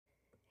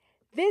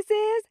This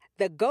is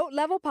the GOAT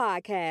Level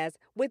Podcast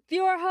with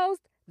your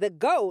host, the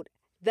GOAT,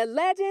 the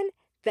legend,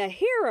 the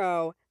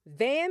hero,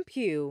 Van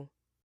Pugh.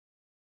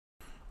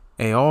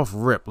 Hey, off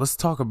rip, let's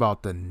talk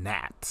about the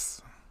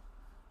Nats.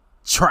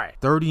 Track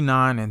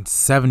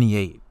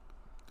 39-78.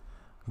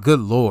 Good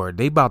Lord,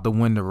 they about to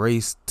win the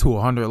race to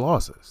 100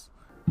 losses.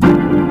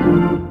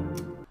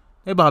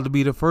 They about to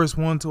be the first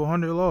one to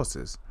 100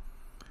 losses.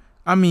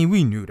 I mean,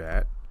 we knew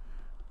that.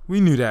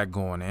 We knew that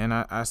going in.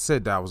 I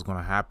said that was going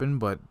to happen,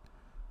 but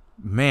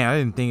man, I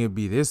didn't think it'd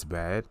be this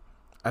bad.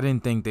 I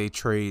didn't think they'd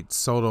trade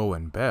Soto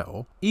and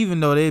Bell, even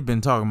though they'd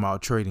been talking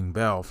about trading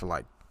Bell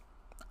for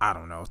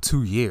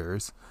 2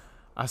 years.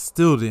 I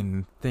still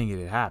didn't think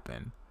it'd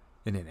happen,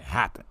 and then it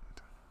happened.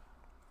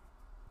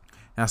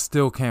 And I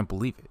still can't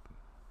believe it.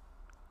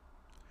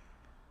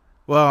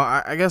 Well,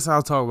 I guess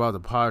I'll talk about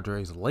the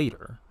Padres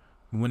later.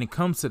 When it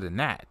comes to the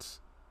Nats,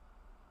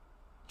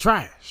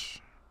 trash.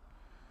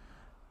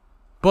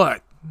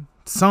 But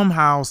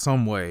somehow,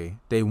 some way,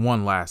 they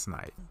won last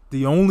night.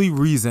 The only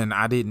reason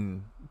I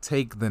didn't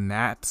take the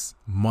Nats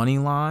money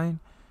line,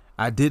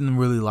 I didn't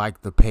really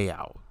like the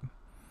payout.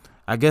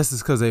 I guess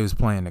it's because they was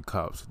playing the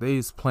Cubs. If they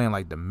was playing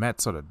like the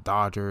Mets or the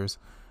Dodgers,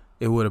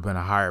 it would have been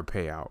a higher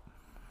payout.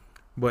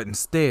 But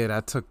instead,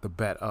 I took the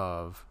bet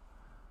of,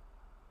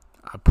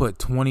 I put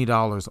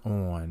 $20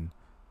 on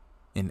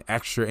an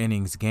extra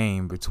innings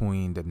game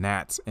between the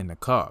Nats and the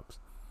Cubs.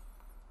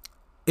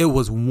 It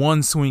was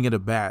one swing of the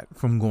bat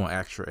from going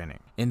extra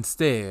inning.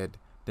 Instead,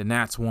 the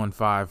Nats won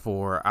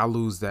 5-4. I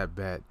lose that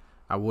bet.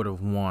 I would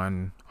have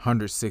won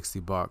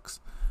 $160.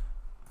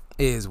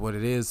 Is what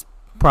it is.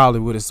 Probably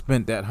would have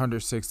spent that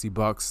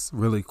 $160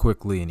 really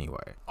quickly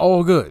anyway.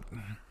 All good.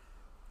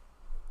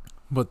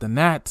 But the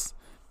Nats,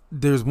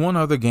 there's one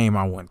other game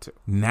I went to.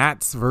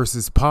 Nats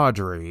versus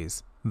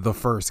Padres, the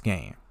first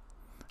game.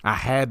 I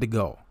had to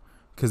go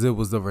because it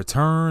was the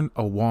return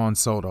of Juan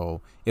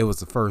Soto. It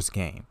was the first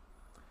game.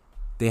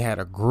 They had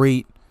a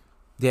great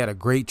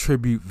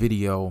tribute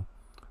video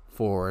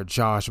for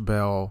Josh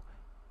Bell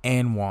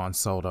and Juan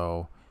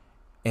Soto.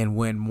 And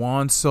when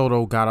Juan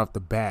Soto got off the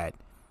bat,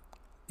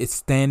 its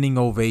standing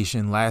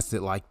ovation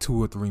lasted like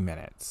 2 or 3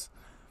 minutes.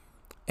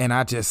 And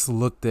I just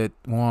looked at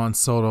Juan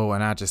Soto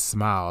and I just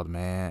smiled,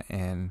 man.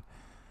 And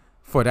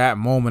for that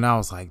moment, I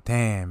was like,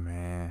 damn,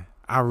 man,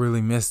 I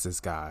really miss this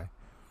guy.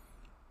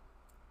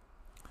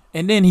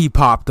 And then he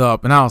popped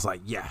up and I was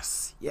like,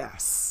 yes.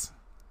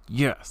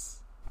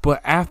 But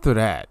after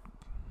that,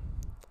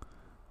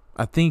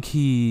 I think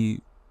he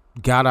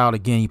got out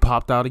again. He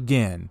popped out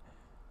again.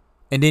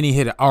 And then he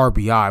hit an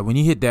RBI. When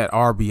he hit that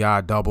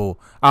RBI double,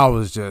 I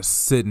was just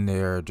sitting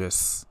there.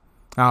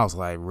 I was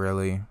like,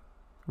 really?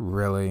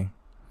 Really?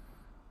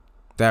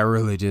 That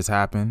really just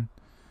happened?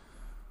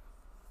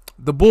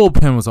 The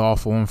bullpen was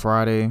awful on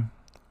Friday.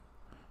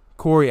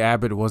 Corey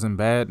Abbott wasn't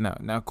bad.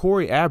 Now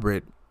Corey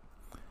Abbott,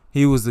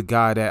 he was the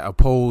guy that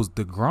opposed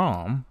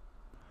DeGrom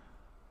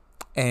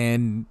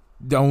and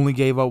only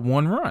gave up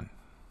 1 run.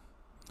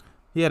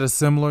 He had a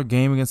similar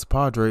game against the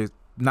Padres.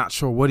 Not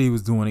sure what he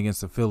was doing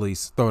against the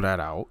Phillies. Throw that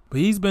out. But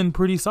he's been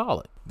pretty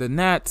solid. The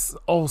Nats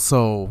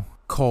also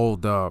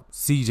called up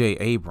C.J.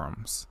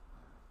 Abrams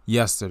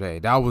yesterday.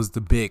 That was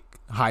the big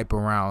hype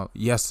around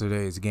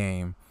yesterday's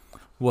game,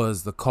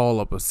 was the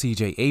call-up of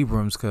C.J.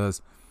 Abrams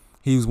because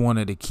he was one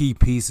of the key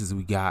pieces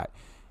we got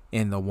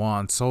in the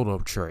Juan Soto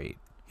trade.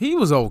 He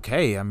was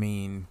okay. I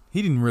mean,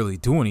 he didn't really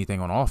do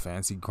anything on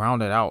offense. He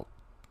grounded out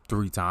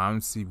 3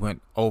 times. He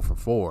went 0 for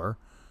 4.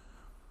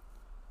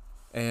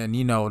 And, the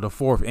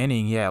 4th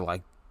inning, he had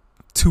like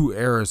 2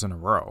 errors in a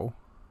row.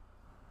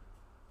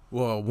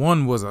 Well,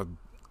 one was a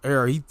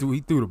error. He threw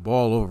the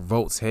ball over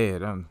Vogt's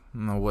head. I don't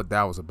know what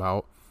that was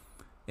about.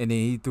 And then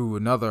he threw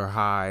another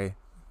high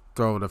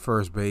throw to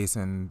first base,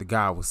 and the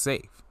guy was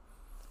safe.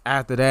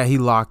 After that, he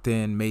locked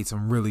in, made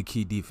some really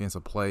key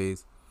defensive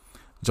plays.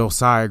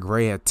 Josiah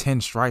Gray had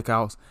 10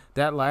 strikeouts.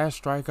 That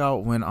last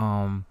strikeout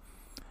when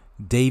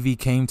Davey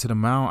came to the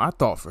mound, I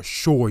thought for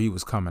sure he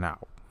was coming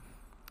out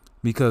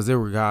because there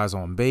were guys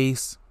on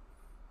base.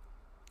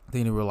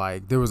 Then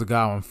there was a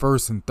guy on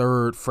first and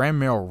third.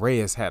 Franmil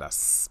Reyes had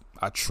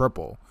a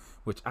triple,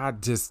 which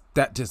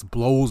that just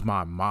blows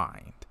my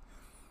mind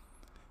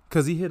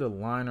because he hit a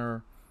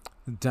liner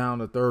down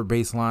the third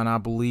baseline, I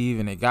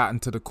believe, and it got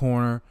into the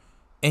corner,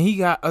 and he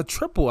got a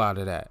triple out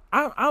of that.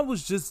 I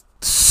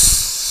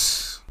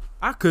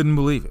couldn't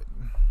believe it.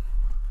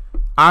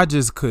 I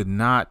just could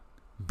not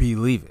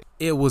believe it.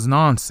 It was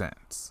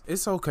nonsense.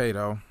 It's okay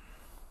though.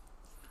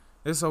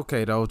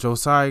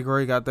 Josiah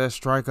Gray got that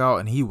strikeout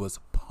and he was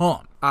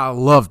pumped. I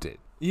loved it.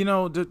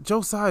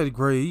 Josiah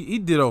Gray, he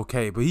did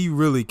okay, but he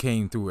really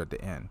came through at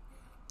the end.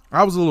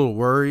 I was a little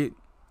worried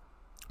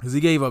because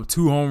he gave up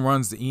 2 home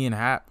runs to Ian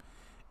Happ,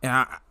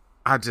 and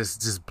I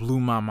just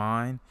blew my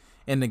mind.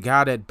 And the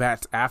guy that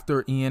bats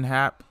after Ian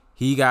Happ,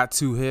 he got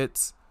 2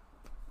 hits.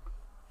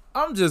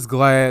 I'm just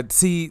glad.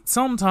 See,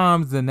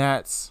 sometimes the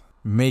Nats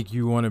make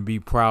you want to be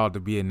proud to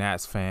be a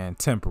Nats fan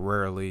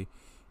temporarily,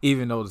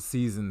 even though the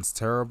season's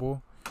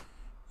terrible.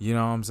 You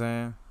know what I'm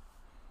saying?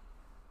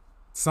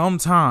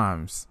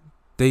 Sometimes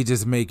they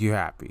just make you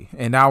happy.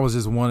 And that was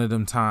just one of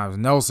them times.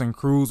 Nelson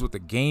Cruz with the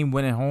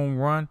game-winning home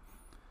run.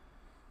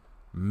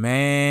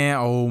 Man,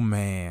 oh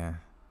man.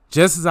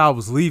 Just as I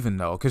was leaving,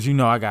 though, because you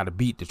know I got to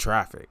beat the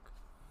traffic.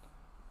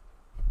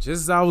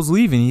 Just as I was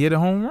leaving, he hit a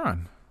home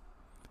run.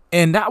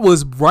 And that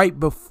was right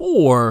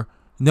before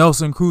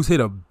Nelson Cruz hit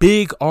a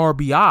big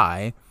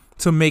RBI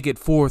to make it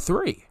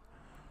 4-3.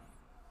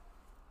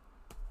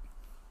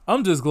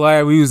 I'm just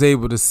glad we was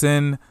able to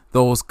send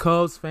those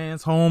Cubs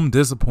fans home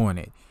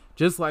disappointed.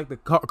 Just like the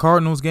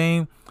Cardinals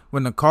game,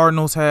 when the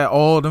Cardinals had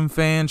all them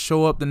fans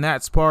show up to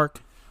Nats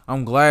Park,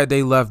 I'm glad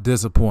they left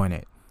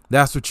disappointed.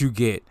 That's what you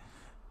get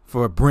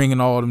for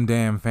bringing all them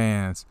damn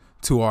fans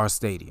to our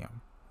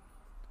stadium.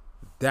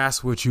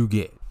 That's what you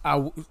get.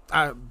 I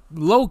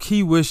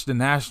low-key wish the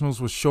Nationals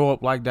would show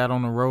up like that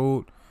on the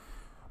road,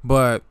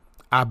 but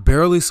I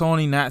barely saw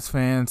any Nats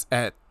fans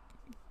at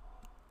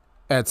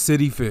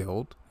Citi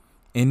Field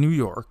in New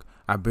York.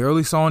 I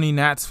barely saw any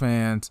Nats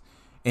fans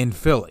in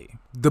Philly.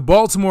 The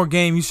Baltimore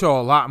game, you saw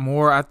a lot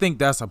more. I think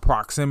that's a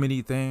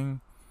proximity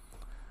thing,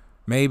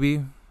 maybe.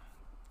 A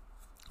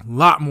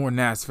lot more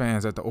Nats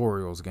fans at the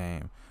Orioles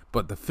game.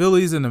 But the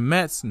Phillies and the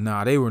Mets,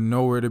 nah, they were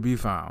nowhere to be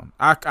found.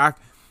 I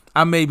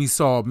maybe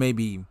saw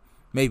maybe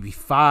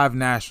 5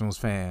 Nationals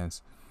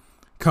fans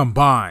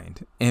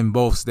combined in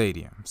both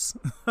stadiums.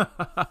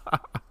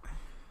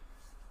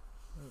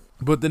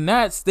 But the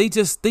Nats, they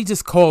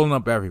just calling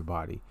up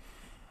everybody.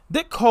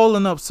 They're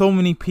calling up so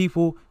many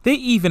people. They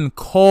even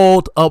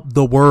called up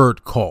the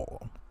word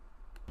call.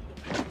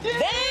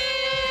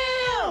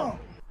 Damn!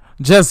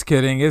 Just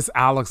kidding. It's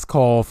Alex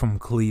Call from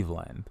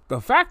Cleveland.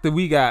 The fact that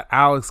we got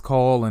Alex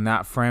Call and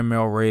not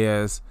Franmil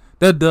Reyes,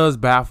 that does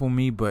baffle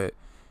me, but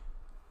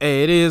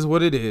hey, it is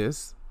what it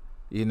is.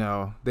 You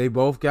know, they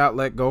both got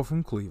let go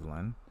from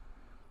Cleveland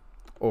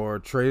or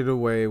traded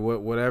away,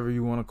 whatever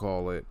you want to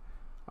call it.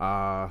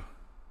 But,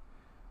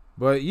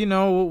 you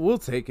know, we'll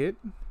take it.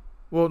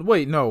 Well,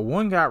 wait, no.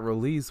 One got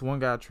released, one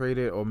got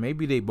traded, or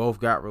maybe they both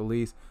got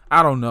released.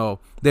 I don't know.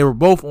 They were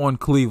both on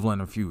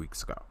Cleveland a few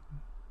weeks ago.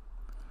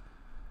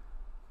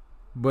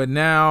 But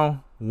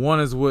now one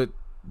is with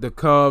the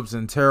Cubs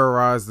and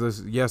terrorized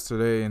us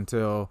yesterday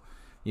until,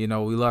 you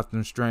know, we left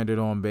them stranded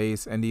on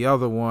base. And the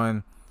other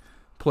one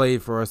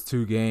played for us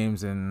 2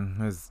 games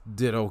and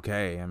did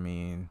okay. I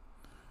mean,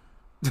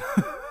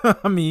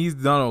 he's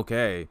done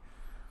okay.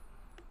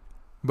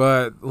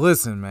 But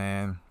listen,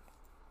 man.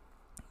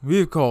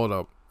 We've called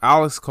up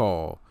Alex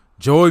Call,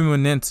 Joey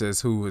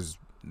Meneses,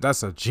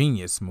 that's a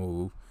genius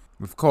move.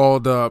 We've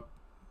called up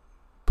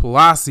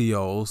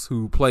Palacios,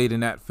 who played in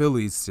that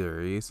Phillies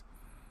series.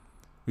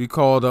 We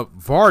called up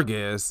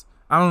Vargas.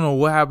 I don't know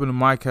what happened to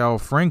Michael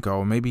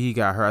Franco. Maybe he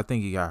got hurt. I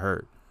think he got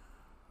hurt.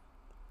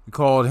 We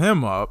called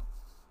him up.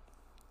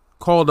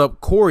 Called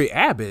up Corey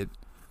Abbott.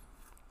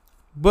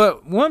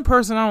 But one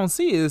person I don't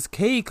see is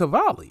Cade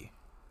Cavalli.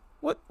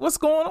 What's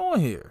going on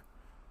here?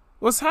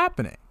 What's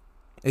happening?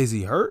 Is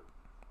he hurt?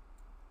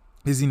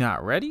 Is he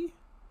not ready?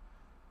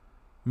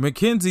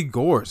 Mackenzie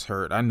Gore's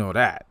hurt. I know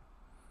that.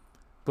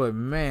 But,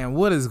 man,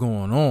 what is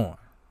going on?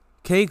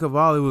 Cade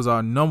Cavalli was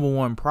our number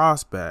 1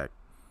 prospect.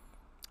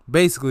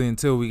 Basically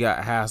until we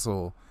got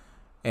Hassel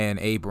and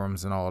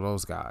Abrams and all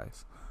those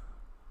guys.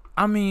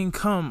 I mean,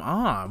 come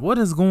on. What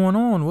is going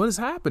on? What is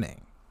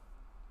happening?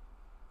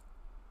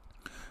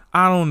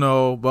 I don't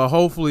know, but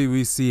hopefully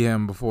we see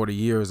him before the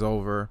year is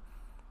over.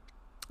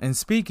 And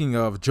speaking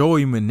of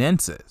Joey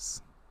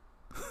Meneses,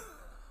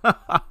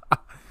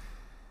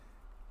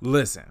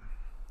 listen,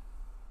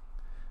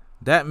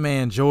 that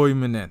man Joey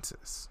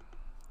Meneses,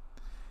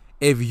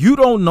 if you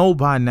don't know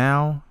by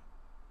now,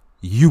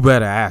 you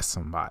better ask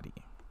somebody.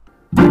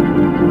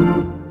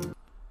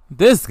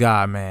 This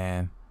guy,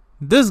 man,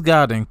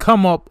 done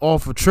come up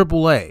off of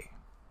AAA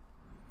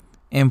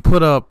and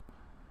put up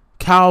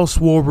Kyle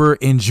Schwarber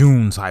in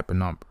June type of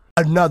number.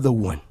 Another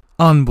one.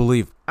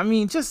 Unbelievable. I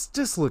mean,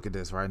 just look at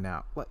this right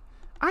now. Like,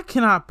 I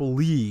cannot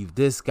believe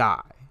this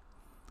guy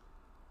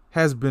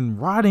has been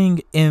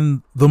rotting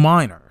in the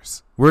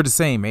minors. We're the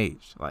same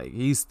age. Like,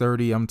 he's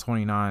 30, I'm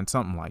 29,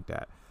 something like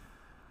that.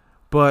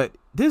 But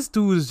this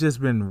dude has just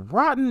been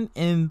rotting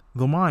in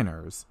the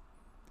minors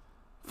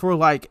for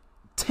like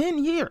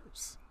 10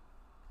 years.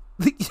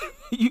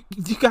 You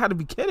got to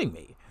be kidding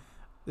me.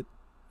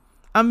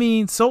 I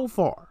mean, so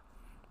far,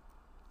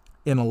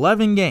 in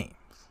 11 games,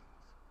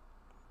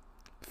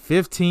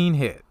 15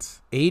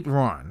 hits, 8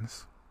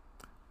 runs,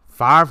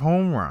 5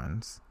 home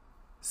runs,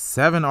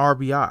 7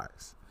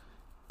 RBIs.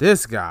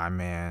 This guy,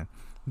 man,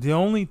 the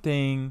only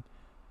thing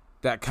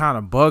that kind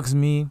of bugs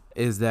me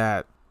is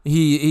that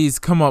he's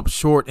come up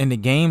short in the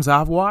games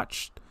I've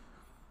watched.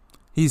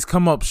 He's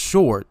come up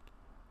short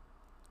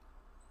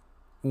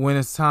when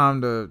it's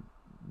time to,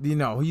 you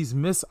know, he's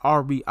missed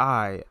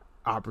RBI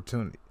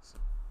opportunities.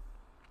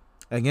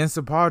 Against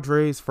the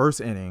Padres, first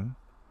inning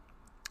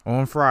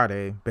on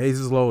Friday,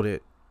 bases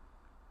loaded,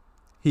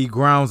 he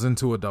grounds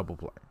into a double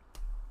play.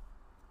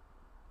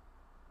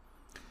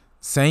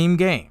 Same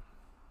game,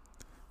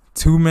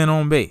 2 men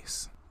on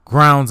base,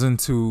 grounds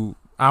into,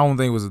 I don't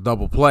think it was a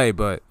double play,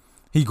 but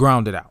he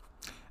grounded out.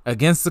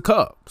 against the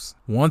Cubs.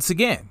 Once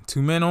again,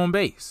 2 men on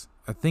base.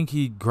 I think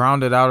he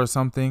grounded out or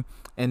something.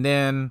 And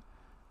then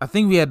I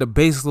think we had the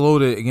base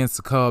loaded against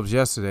the Cubs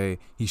yesterday.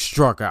 He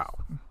struck out.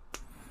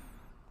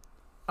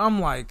 I'm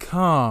like,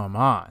 come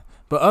on.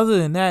 But other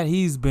than that,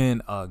 he's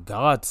been a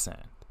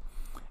godsend.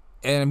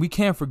 And we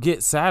can't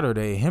forget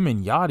Saturday, him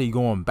and Yachty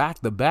going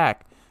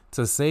back-to-back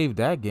to save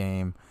that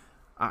game.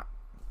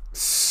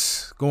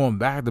 Going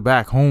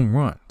back-to-back home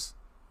runs.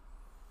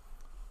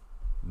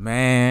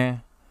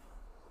 Man,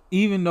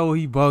 even though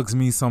he bugs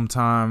me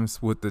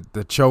sometimes with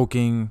the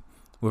choking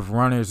with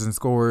runners in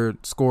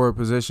scorer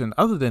position,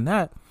 other than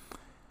that,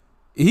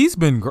 he's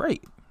been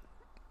great.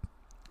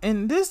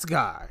 And this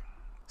guy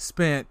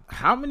spent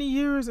how many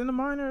years in the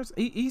minors?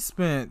 He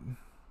spent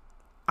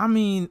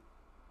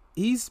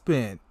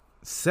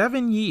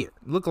 7 years,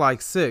 look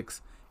like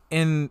 6,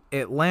 in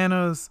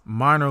Atlanta's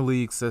minor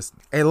league system.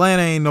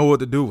 Atlanta ain't know what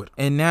to do with it.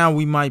 And now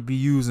we might be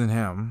using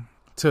him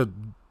to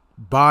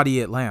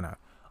body Atlanta.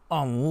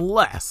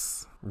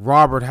 Unless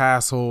Robert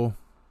Hassel,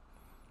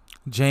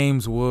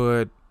 James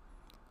Wood,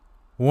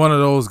 one of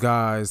those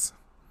guys.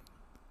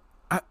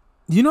 I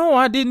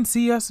didn't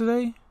see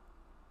yesterday?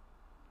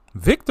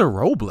 Victor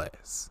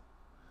Robles.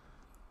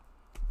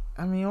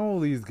 All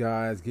these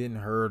guys getting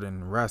hurt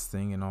and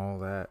resting and all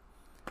that.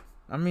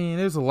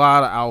 There's a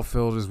lot of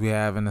outfielders we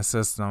have in the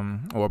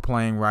system or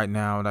playing right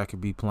now that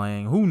could be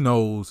playing. Who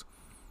knows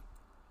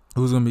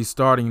who's going to be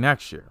starting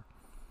next year?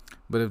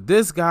 But if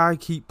this guy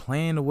keep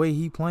playing the way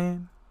he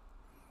playing,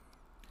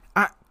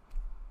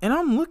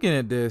 I'm looking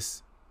at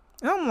this,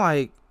 and I'm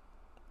like,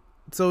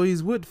 so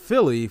he's with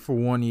Philly for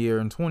 1 year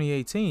in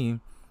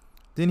 2018,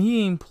 then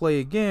he ain't play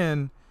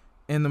again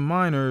in the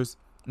minors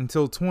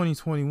until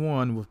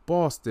 2021 with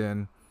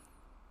Boston.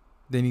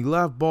 Then he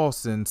left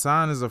Boston,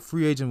 signed as a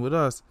free agent with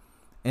us,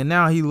 and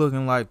now he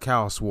looking like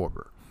Kyle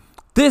Schwarber.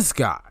 This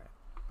guy,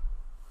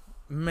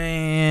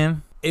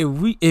 man, if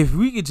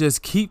we could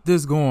just keep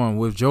this going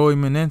with Joey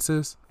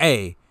Meneses,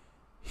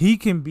 he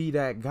can be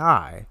that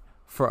guy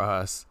for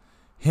us.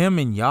 Him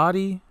and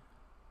Yachty,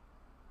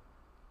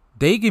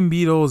 they can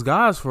be those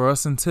guys for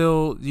us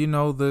until,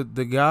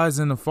 the guys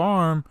in the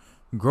farm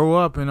grow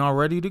up and are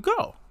ready to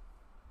go.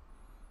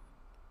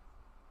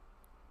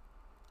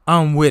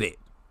 I'm with it.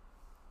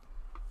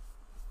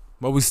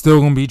 But we still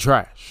going to be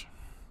trash.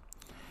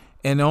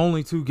 And the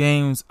only 2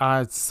 games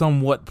I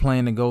somewhat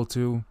plan to go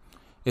to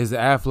is the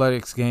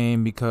Athletics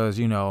game because,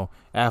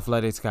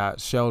 Athletics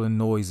got Sheldon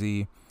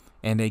Noisy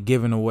and they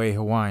giving away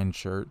Hawaiian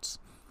shirts.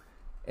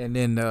 And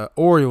then the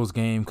Orioles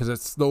game because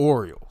it's the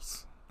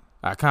Orioles.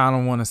 I kind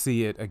of want to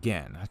see it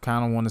again. I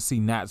kind of want to see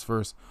Nats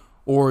versus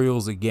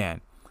Orioles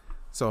again.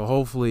 So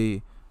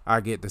hopefully I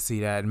get to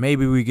see that.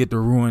 Maybe we get to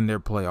ruin their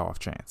playoff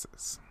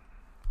chances.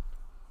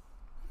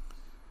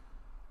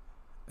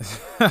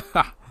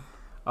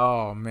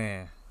 Oh,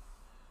 man.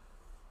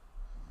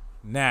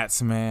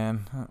 Nats,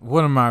 man.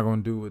 What am I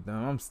going to do with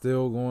them? I'm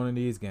still going to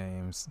these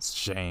games. It's a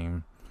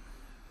shame.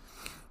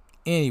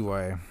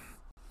 Anyway,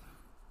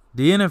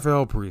 the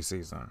NFL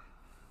preseason.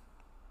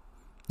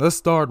 Let's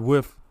start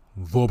with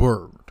the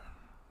bird.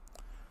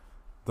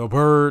 The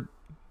bird,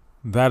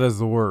 that is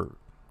the word.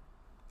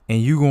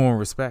 And you going to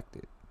respect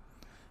it.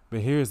 But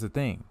here's the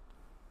thing.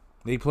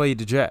 They played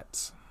the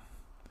Jets.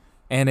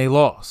 And they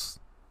lost.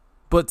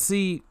 But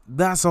see,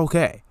 that's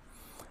okay.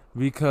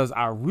 Because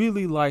I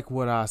really like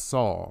what I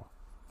saw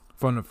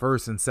from the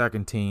first and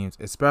second teams,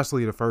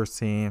 especially the first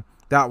team.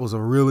 That was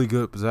a really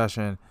good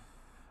possession.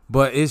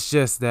 But it's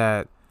just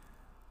that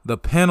the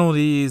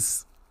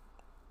penalties,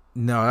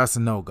 no, that's a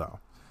no-go.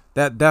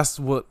 That's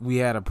what we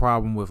had a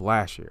problem with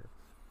last year.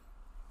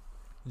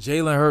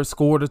 Jalen Hurts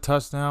scored a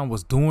touchdown,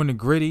 was doing the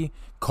gritty,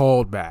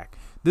 called back.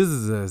 This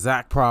is the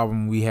exact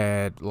problem we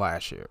had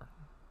last year.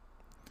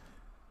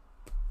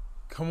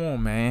 Come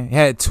on, man. He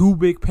had 2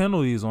 big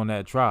penalties on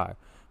that drive.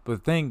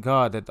 But thank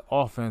God that the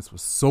offense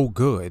was so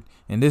good.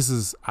 And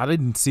I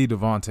didn't see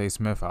Devontae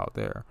Smith out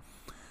there.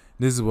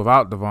 This is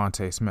without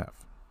Devontae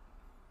Smith.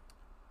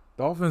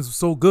 The offense was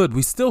so good,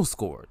 we still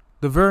scored.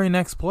 The very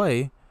next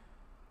play,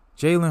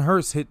 Jalen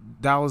Hurts hit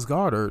Dallas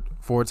Goedert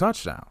for a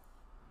touchdown.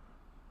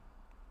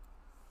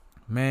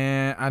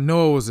 Man, I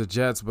know it was the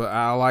Jets, but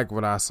I like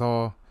what I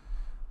saw.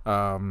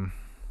 Jalen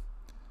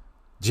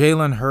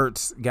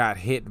Hurts got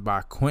hit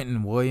by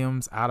Quentin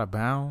Williams out of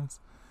bounds.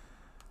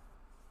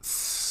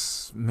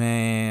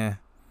 Man,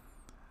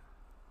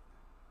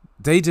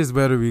 they just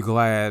better be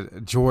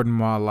glad Jordan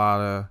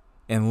Mailata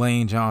and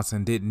Lane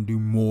Johnson didn't do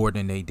more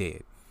than they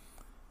did.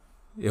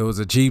 It was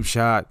a cheap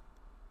shot.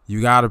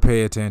 You got to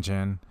pay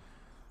attention.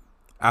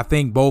 I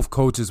think both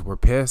coaches were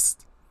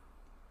pissed.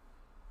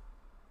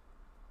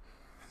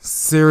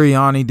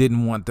 Sirianni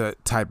didn't want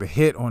that type of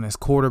hit on his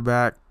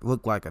quarterback.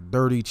 Looked like a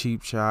dirty,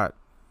 cheap shot.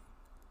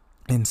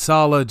 And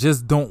Saleh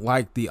just don't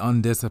like the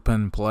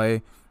undisciplined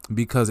play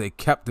because it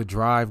kept the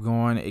drive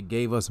going. It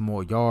gave us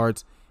more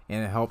yards,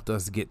 and it helped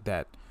us get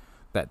that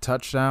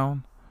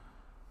touchdown.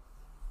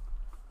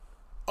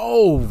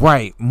 Oh,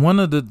 right. One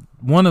of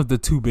the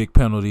 2 big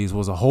penalties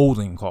was a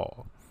holding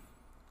call.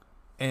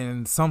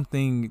 And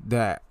something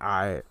that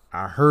I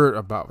heard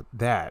about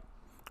that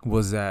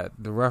was that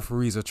the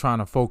referees are trying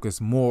to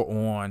focus more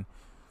on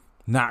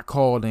not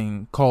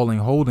calling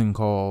holding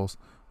calls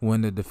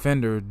when the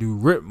defender do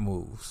rip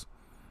moves,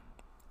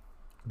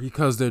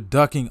 because they're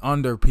ducking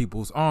under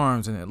people's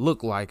arms and it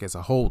looked like it's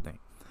a holding.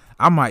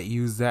 I might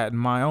use that in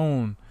my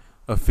own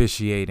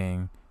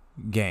officiating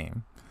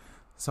game.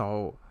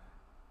 So,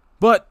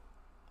 but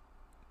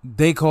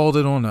they called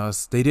it on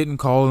us. They didn't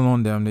call it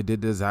on them. They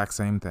did the exact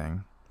same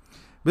thing.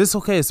 But it's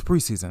okay. It's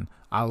preseason.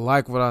 I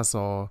like what I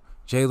saw.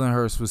 Jalen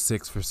Hurts was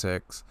 6 for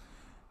 6.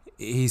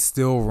 He's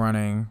still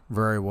running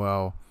very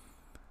well.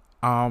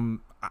 You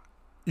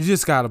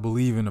just got to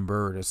believe in a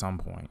bird at some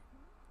point.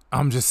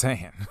 I'm just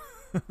saying.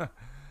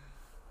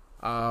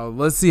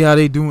 Let's see how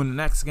they do in the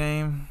next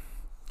game.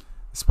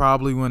 It's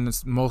probably when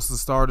most of the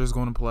starters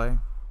going to play.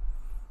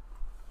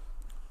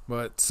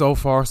 But so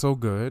far, so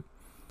good.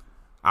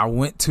 I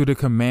went to the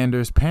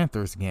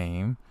Commanders-Panthers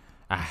game.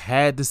 I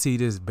had to see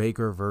this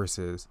Baker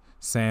versus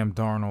Sam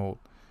Darnold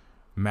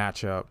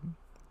matchup.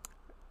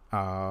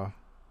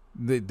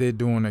 They're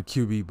doing a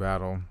QB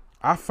battle.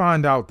 I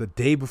find out the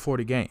day before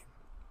the game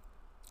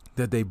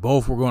that they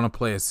both were going to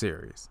play a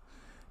series.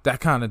 That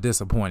kind of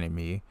disappointed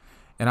me.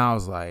 And I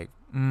was like,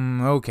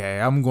 okay,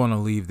 I'm going to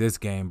leave this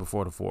game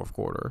before the fourth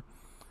quarter.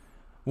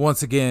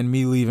 Once again,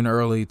 me leaving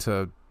early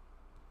to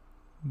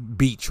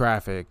beat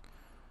traffic.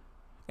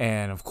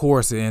 And, of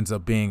course, it ends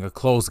up being a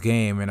close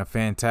game and a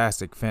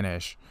fantastic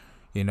finish.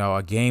 You know,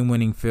 a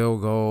game-winning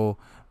field goal.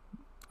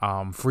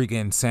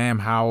 Freaking Sam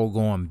Howell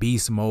going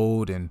beast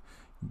mode and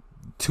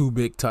 2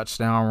 big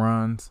touchdown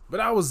runs. But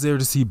I was there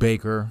to see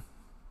Baker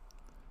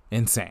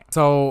and Sam.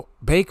 So,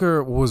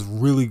 Baker was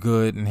really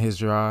good in his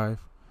drive.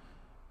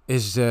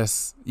 It's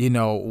just, you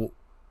know,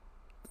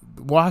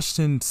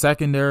 Washington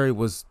secondary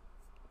was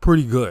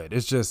pretty good.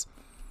 It's just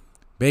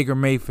Baker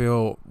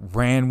Mayfield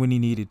ran when he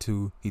needed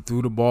to. He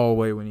threw the ball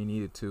away when he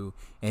needed to.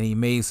 And he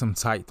made some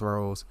tight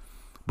throws.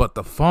 But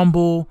the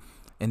fumble,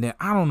 and then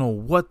I don't know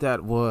what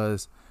that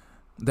was.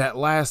 That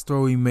last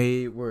throw he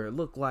made where it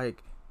looked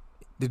like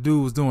the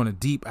dude was doing a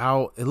deep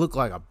out. It looked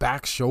like a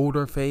back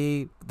shoulder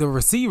fade. The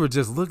receiver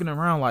just looking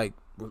around like,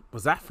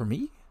 was that for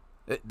me?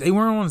 They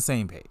weren't on the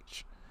same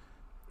page.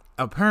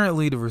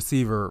 Apparently the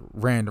receiver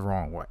ran the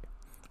wrong way.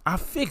 I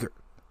figured.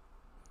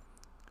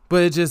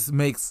 But it just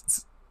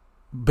makes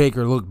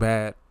Baker look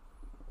bad.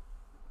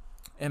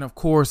 And of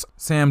course,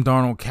 Sam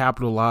Darnold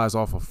capitalized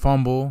off a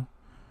fumble.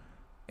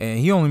 And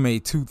he only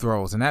made 2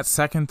 throws. And that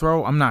second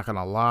throw, I'm not going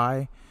to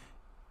lie,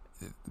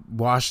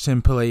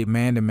 Washington played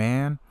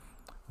man-to-man.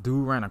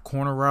 Dude ran a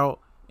corner route,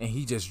 and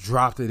he just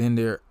dropped it in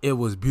there. It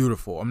was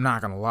beautiful. I'm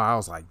not going to lie. I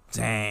was like,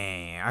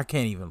 dang, I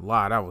can't even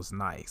lie. That was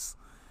nice.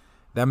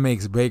 That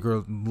makes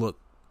Baker look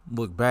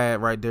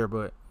bad right there.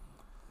 But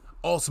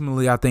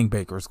ultimately, I think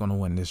Baker's going to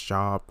win this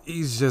job.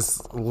 He's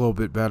just a little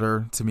bit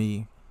better to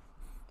me.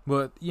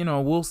 But, you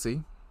know, we'll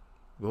see.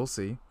 We'll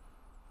see.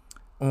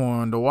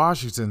 On the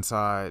Washington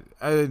side,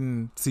 I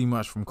didn't see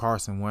much from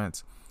Carson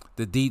Wentz.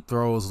 The deep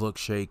throws look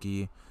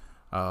shaky.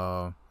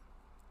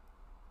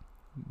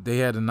 They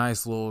had a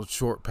nice little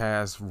short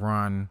pass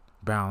run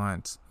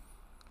balance.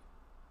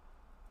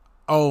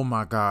 Oh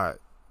my God,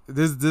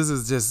 this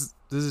is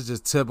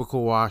just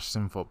typical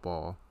Washington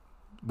football,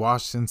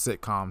 Washington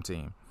sitcom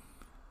team.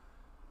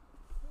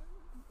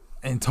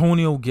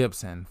 Antonio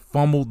Gibson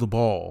fumbled the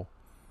ball,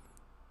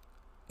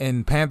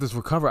 and Panthers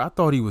recovered. I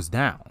thought he was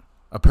down.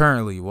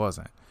 Apparently he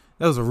wasn't.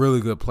 That was a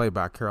really good play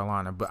by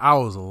Carolina, but I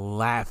was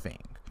laughing.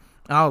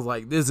 I was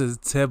like, this is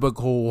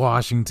typical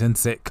Washington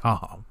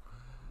sitcom.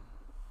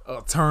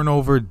 A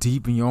turnover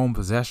deep in your own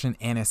possession,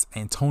 and it's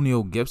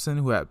Antonio Gibson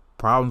who had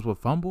problems with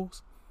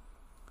fumbles.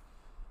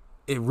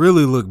 It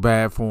really looked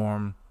bad for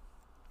him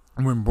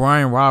when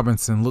Brian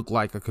Robinson looked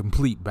like a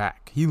complete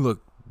back. He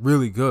looked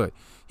really good.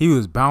 He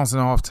was bouncing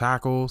off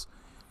tackles.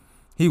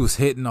 He was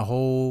hitting the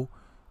hole.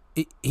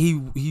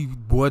 He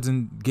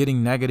wasn't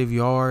getting negative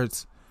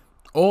yards.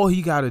 All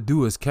he got to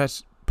do is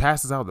catch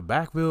passes out the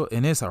backfield,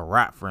 and it's a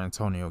wrap for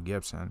Antonio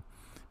Gibson,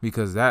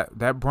 because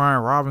that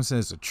Brian Robinson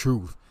is the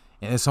truth,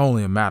 and it's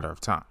only a matter of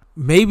time.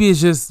 Maybe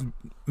it's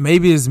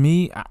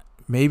me.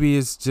 Maybe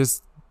it's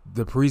just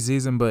the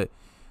preseason, but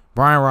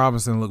Brian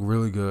Robinson looked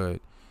really good,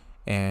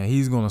 and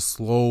he's going to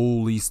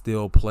slowly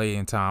still play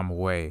in time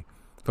away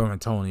from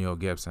Antonio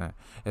Gibson,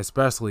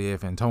 especially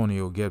if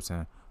Antonio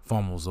Gibson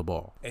fumbles the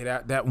ball. Hey,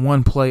 that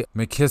one play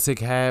McKissick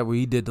had where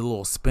he did the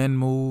little spin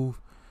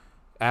move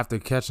after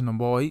catching the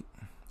ball,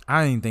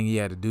 I didn't think he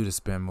had to do the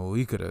spin move.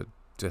 He could have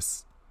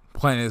just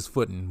planted his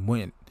foot and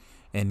went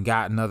and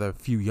got another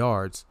few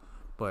yards.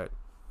 But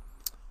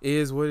it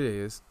is what it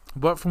is.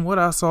 But from what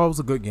I saw, it was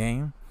a good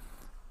game.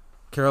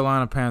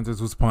 Carolina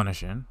Panthers was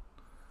punishing.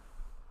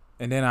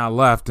 And then I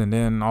left, and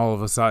then all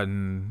of a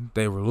sudden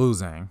they were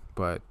losing.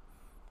 But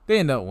they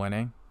ended up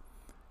winning.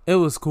 It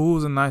was cool. It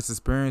was a nice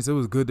experience. It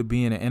was good to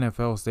be in an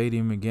NFL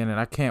stadium again. And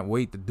I can't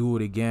wait to do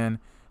it again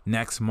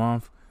next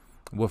month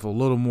with a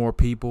little more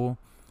people.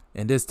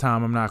 And this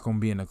time I'm not going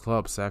to be in the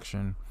club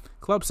section.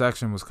 Club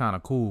section was kind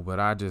of cool, but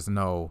I just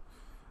know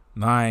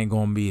I ain't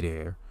gonna be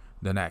there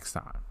the next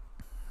time.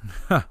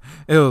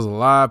 It was a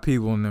lot of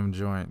people in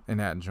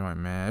that joint,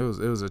 man. It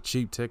was a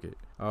cheap ticket.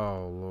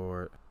 Oh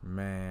Lord,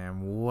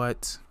 man,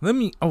 what? Let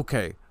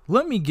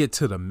me get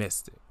to the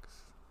Mystics.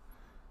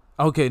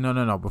 Okay,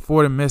 no.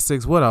 Before the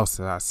Mystics, what else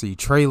did I see?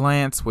 Trey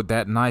Lance with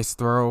that nice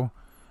throw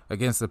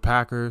against the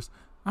Packers.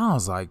 I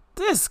was like,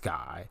 this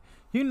guy.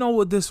 You know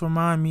what this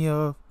remind me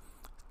of?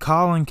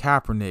 Colin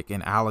Kaepernick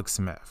and Alex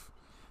Smith.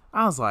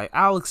 I was like,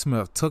 Alex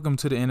Smith took him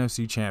to the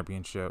NFC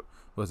Championship,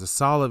 was a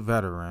solid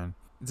veteran.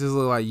 It just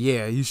looked like,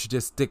 yeah, you should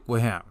just stick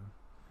with him.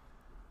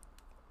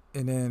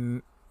 And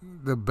then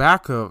the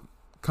backup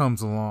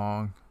comes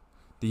along,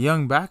 the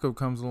young backup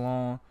comes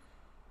along,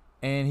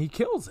 and he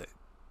kills it.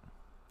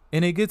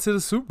 And they get to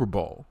the Super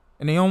Bowl,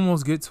 and they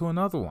almost get to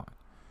another one.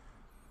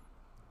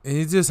 And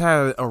he just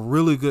had a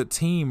really good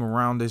team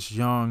around this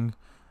young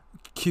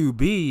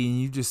QB,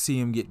 and you just see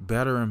him get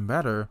better and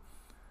better.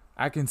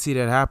 I can see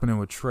that happening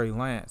with Trey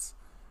Lance,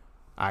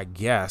 I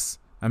guess.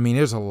 I mean,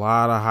 there's a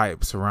lot of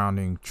hype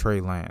surrounding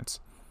Trey Lance.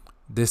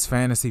 This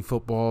fantasy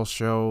football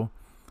show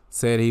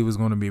said he was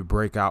going to be a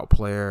breakout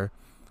player.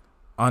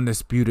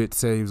 Undisputed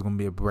said he was going to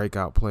be a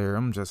breakout player.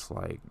 I'm just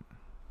like,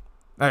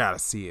 I got to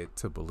see it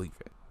to believe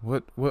it.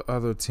 What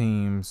other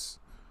teams?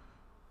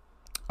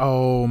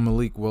 Oh,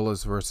 Malik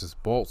Willis versus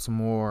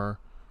Baltimore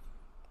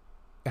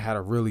had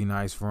a really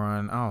nice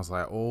run. I was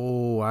like,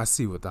 oh, I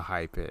see what the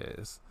hype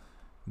is.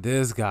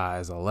 This guy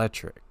is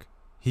electric.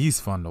 He's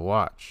fun to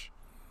watch.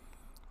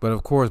 But,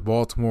 of course,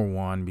 Baltimore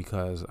won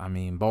because, I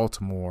mean,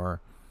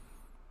 Baltimore,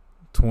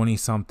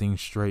 20-something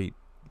straight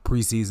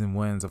preseason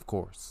wins, of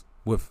course.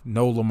 With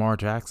no Lamar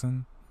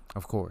Jackson,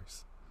 of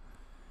course.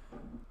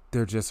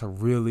 They're just a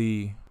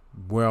really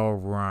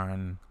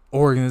well-run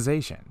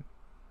organization.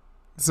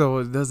 So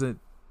it doesn't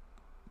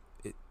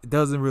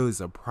really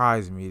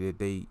surprise me that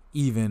they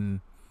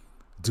even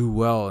do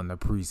well in the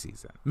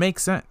preseason.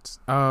 Makes sense.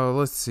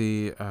 Let's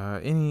see.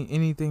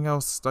 Anything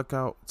else stuck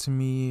out to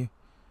me?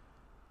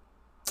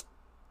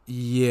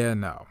 Yeah,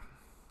 no.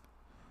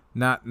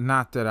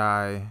 Not that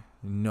I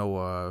know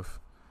of.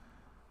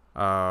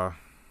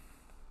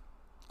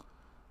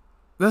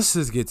 Let's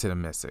just get to the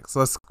Mystics.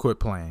 Let's quit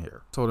playing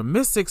here. So the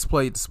Mystics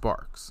played the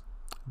Sparks.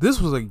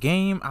 This was a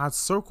game I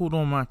circled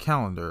on my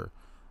calendar.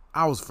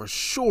 I was for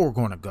sure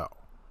going to go.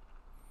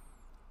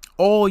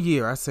 All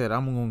year, I said,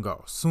 I'm going to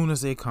go. As soon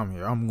as they come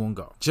here, I'm going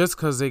to go. Just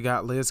because they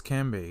got Liz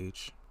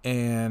Cambage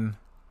and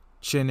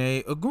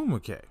Chiney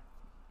Ogwumike.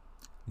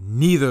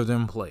 Neither of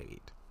them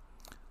played.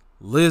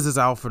 Liz is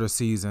out for the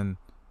season.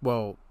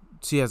 Well,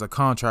 she has a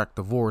contract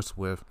divorce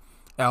with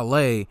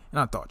LA, and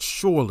I thought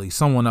surely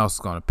someone else is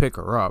going to pick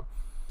her up.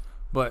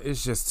 But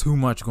it's just too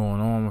much going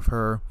on with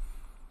her.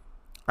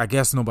 I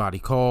guess nobody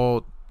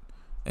called,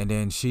 and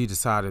then she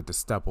decided to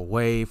step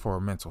away for her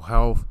mental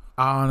health.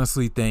 I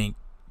honestly think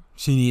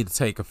she needed to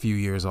take a few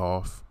years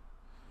off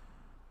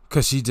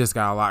because she just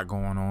got a lot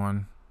going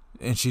on,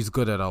 and she's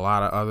good at a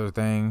lot of other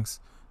things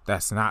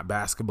that's not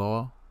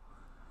basketball,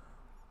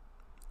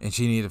 and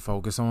she needed to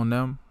focus on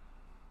them.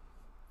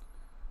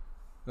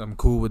 I'm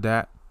cool with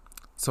that.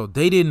 So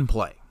they didn't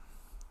play.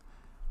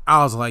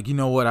 I was like, you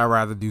know what? I'd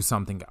rather do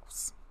something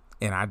else.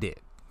 And I did.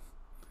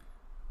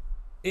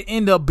 It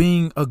ended up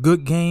being a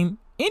good game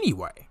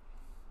anyway.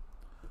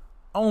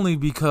 Only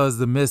because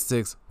the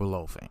Mystics were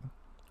loafing.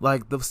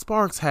 Like, the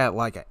Sparks had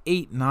like an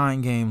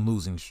 8-9 game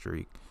losing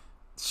streak.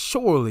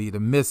 Surely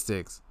the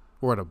Mystics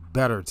were the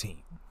better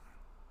team.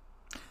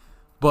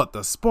 But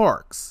the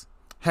Sparks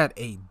had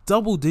a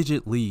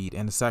double-digit lead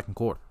in the second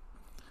quarter.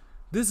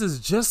 This is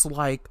just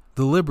like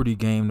the Liberty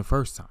game the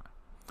first time.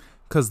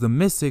 Because the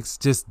Mystics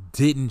just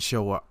didn't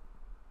show up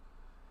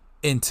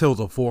until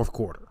the fourth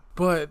quarter.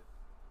 But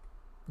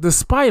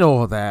despite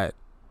all that,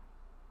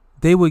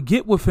 they would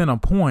get within a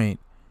point,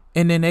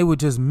 and then they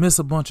would just miss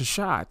a bunch of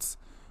shots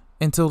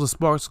until the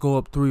Sparks go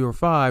up 3 or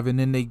 5, and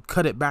then they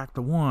cut it back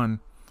to 1,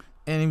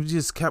 and it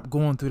just kept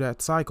going through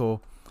that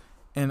cycle.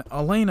 And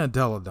Elena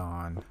Delle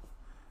Donne,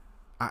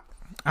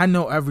 I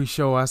know every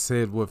show I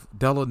said with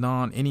Delle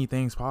Donne,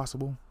 anything's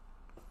possible,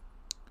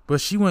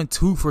 but she went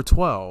 2 for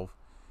 12,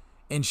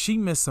 and she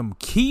missed some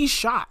key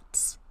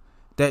shots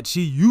that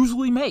she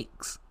usually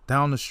makes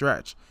down the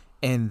stretch,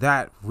 and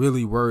that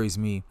really worries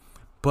me.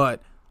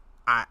 But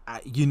I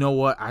you know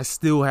what? I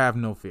still have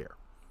no fear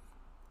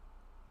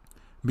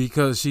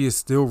because she is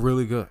still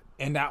really good,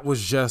 and that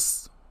was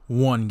just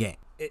one game.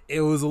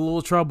 It was a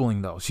little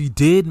troubling though. She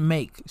did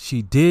make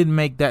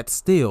that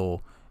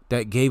steal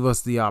that gave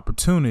us the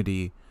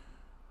opportunity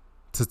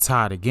to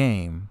tie the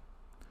game.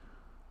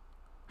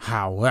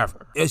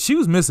 However, she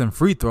was missing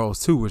free throws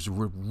too, which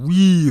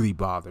really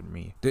bothered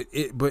me. But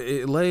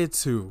it led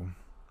to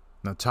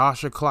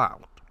Natasha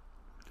Cloud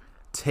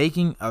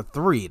taking a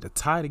 3 to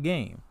tie the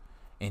game,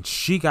 and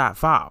she got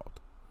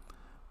fouled.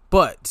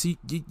 But see,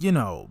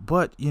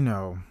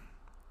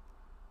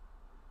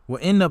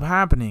 what ended up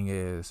happening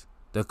is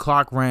the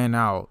clock ran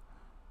out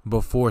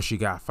before she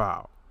got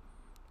fouled,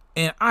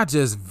 and I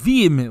just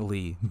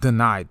vehemently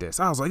denied this.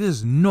 I was like,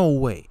 "There's no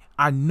way."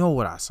 I know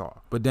what I saw,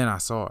 but then I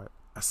saw it.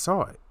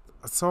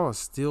 saw a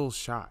still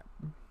shot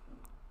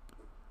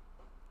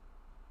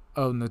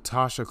of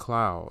Natasha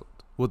Cloud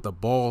with the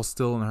ball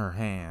still in her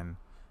hand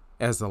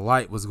as the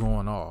light was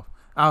going off.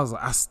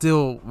 I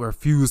still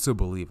refuse to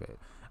believe it.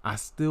 I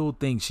still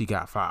think she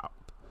got fouled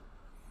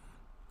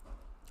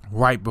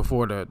right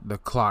before the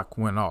clock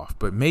went off,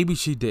 but maybe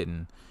she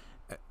didn't.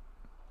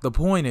 The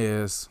point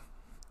is,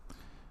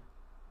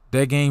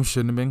 that game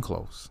shouldn't have been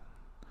close.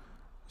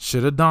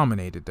 Should have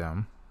dominated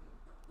them.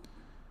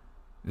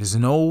 There's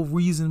no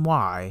reason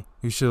why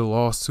you should have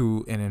lost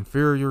to an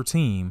inferior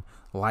team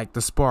like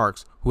the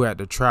Sparks, who had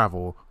to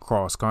travel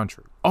cross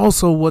country.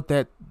 Also, what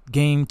that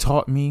game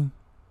taught me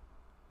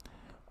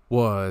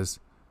was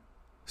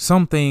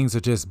some things are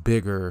just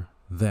bigger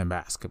than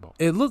basketball.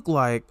 It looked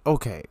like,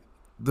 okay,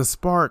 the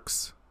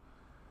Sparks,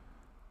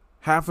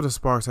 half of the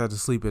Sparks had to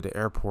sleep at the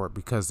airport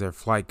because their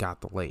flight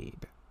got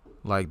delayed.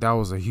 Like, that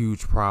was a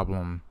huge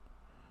problem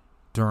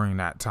during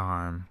that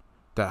time,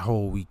 that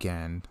whole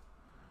weekend.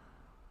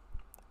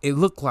 It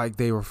looked like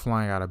they were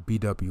flying out of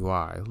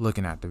BWI,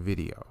 looking at the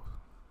video.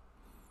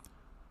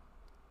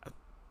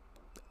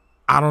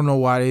 I don't know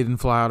why they didn't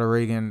fly out of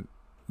Reagan.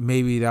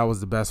 Maybe that was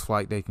the best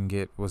flight they can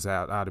get, was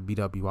out of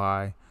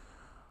BWI.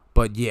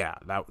 But yeah,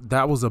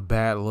 that was a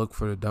bad look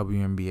for the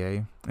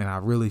WNBA, and I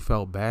really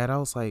felt bad. I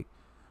was like,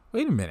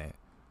 wait a minute.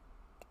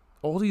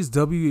 All these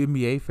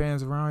WNBA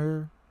fans around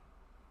here,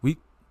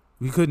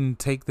 we couldn't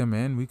take them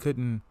in. We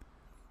couldn't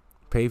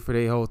pay for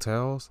their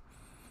hotels.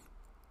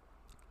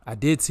 I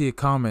did see a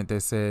comment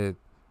that said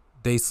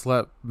they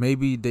slept,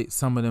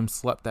 some of them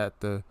slept at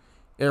the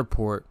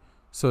airport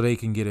so they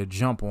can get a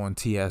jump on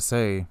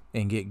TSA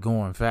and get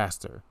going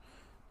faster.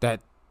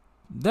 That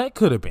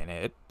could have been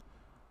it.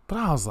 But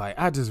I was like,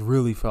 I just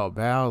really felt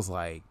bad. I was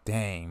like,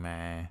 dang,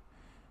 man.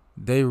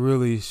 They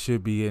really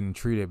should be getting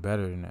treated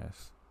better than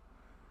this.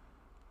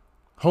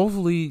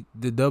 Hopefully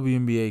the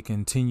WNBA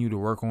continue to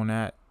work on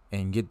that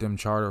and get them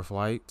charter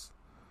flights.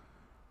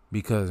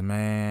 Because,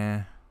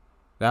 man,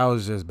 that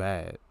was just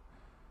bad.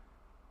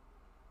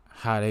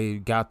 How they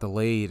got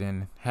delayed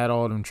and had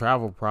all them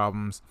travel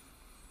problems.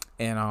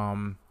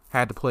 And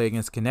had to play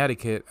against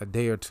Connecticut a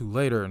day or two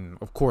later. And,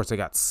 of course, they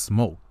got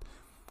smoked.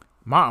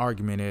 My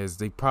argument is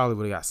they probably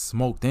would have got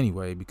smoked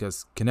anyway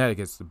because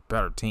Connecticut's the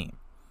better team.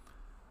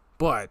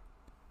 But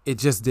it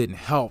just didn't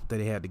help that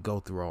they had to go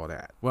through all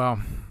that. Well,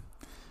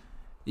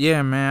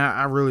 yeah, man,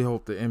 I really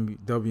hope the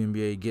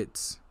WNBA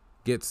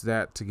gets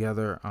that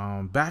together.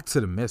 Back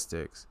to the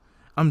Mystics.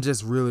 I'm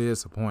just really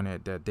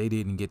disappointed that they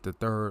didn't get the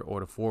 3rd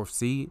or the 4th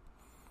seed.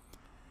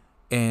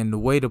 And the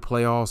way the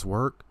playoffs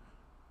work,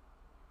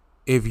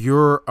 if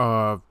you're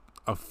a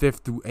 5th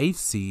through 8th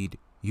seed,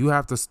 you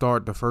have to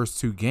start the first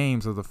 2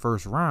 games of the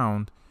first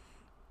round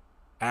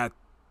at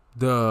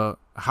the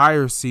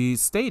higher seed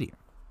stadium.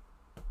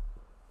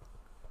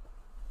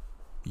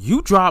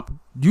 You drop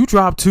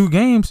 2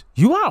 games,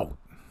 you out.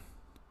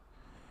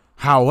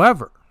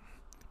 However,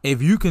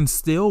 if you can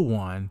steal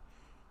one,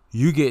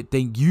 you get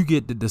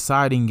the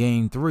deciding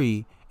game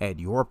 3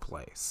 at your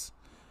place.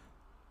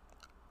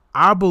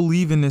 I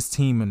believe in this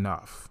team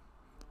enough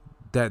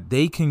that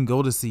they can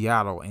go to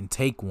Seattle and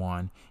take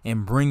one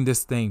and bring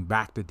this thing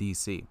back to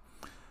DC.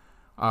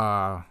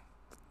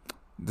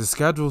 The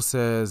schedule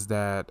says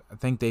that I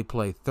think they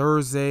play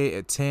Thursday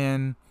at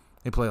 10.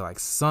 They play like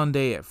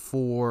Sunday at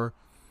 4.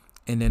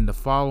 And then the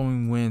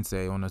following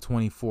Wednesday on the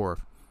 24th.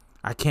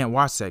 I can't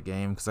watch that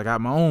game because I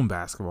got my own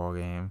basketball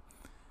game.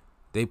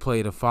 They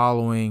play the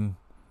following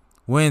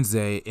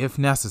Wednesday if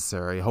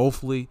necessary.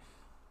 Hopefully,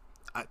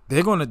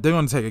 they're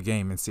gonna take a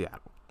game in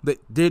Seattle.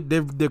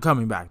 They're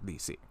coming back to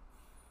DC.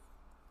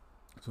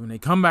 So when they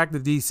come back to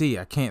DC,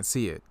 I can't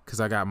see it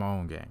because I got my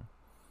own game.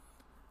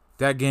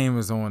 That game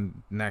is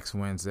on next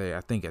Wednesday,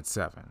 I think at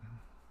 7.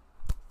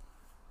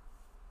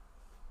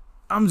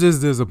 I'm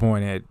just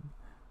disappointed.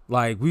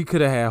 Like, we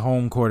could have had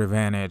home court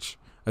advantage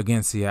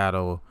against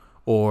Seattle,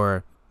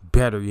 or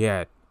better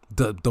yet,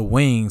 the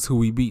Wings, who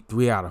we beat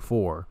 3 out of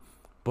 4.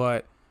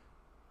 But,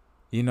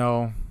 you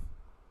know,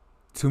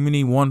 too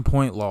many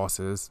 1-point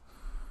losses,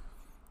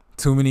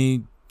 too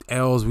many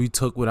L's we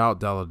took without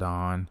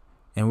Deladon,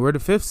 and we're the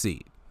 5th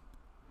seed.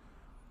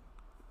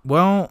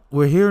 Well,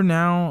 we're here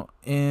now,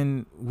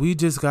 and we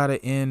just got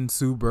to end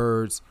Sue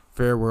Bird's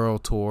farewell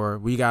tour.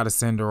 We got to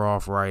send her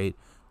off right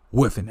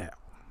with an L.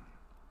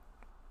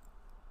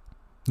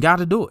 Got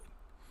to do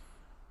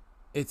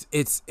it.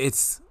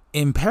 It's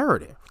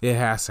imperative. It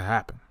has to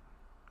happen.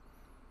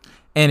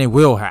 And it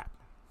will happen.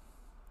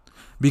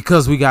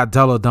 Because we got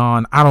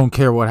Deladon, I don't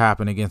care what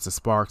happened against the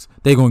Sparks.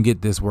 They're going to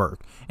get this work.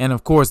 And,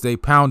 of course, they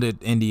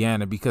pounded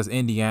Indiana because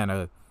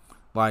Indiana,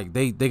 like,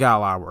 they got a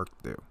lot of work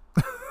to do.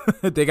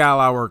 They got a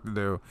lot of work to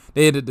do.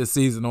 They ended the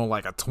season on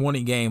like a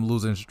 20-game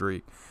losing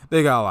streak.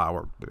 They got a lot of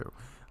work to do.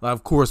 Like,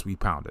 of course, we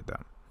pounded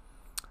them.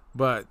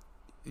 But,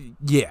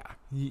 yeah,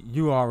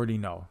 you already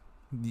know.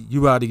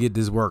 You got to get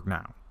this work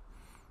now.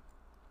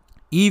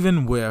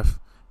 Even with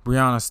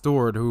Breanna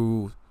Stewart,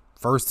 who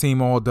first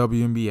team all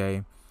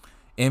WNBA,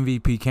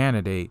 MVP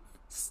candidate,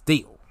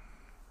 still,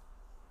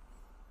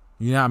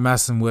 you're not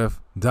messing with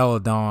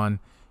Deladon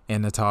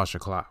and Natasha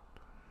Cloud.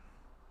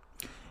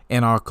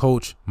 and our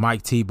coach,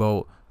 Mike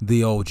Tebow,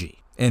 the OG.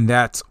 And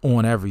that's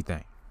on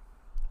everything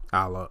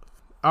I love.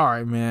 All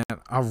right, man.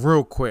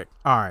 Real quick.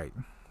 All right.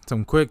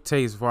 Some quick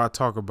takes before I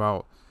talk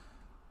about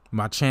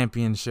my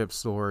championship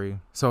story.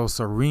 So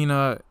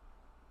Serena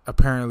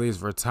apparently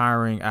is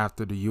retiring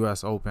after the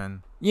U.S.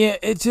 Open. Yeah,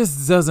 it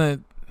just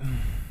doesn't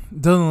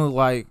look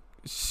like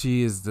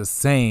she is the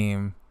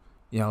same,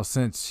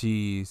 since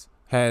she's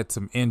had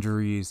some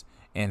injuries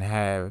and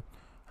had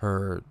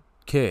her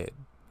kid.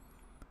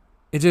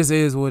 It just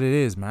is what it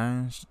is,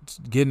 man. She's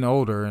getting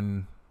older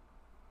and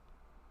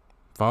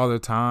Father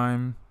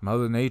Time,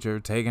 Mother Nature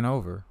taking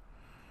over.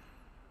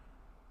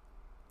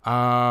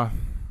 I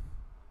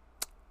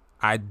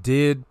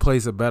did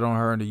place a bet on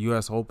her in the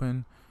U.S.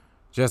 Open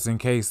just in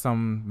case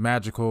some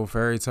magical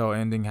fairy tale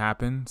ending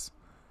happens.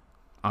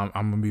 I'm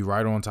going to be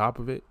right on top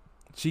of it.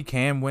 She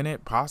can win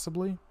it,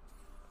 possibly.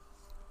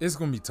 It's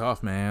going to be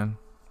tough, man.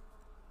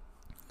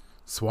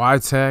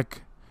 Swiatek,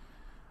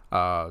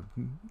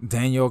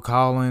 Danielle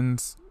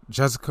Collins,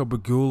 Jessica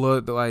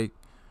Pegula,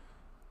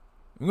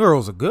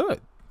 girls are good.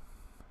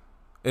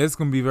 It's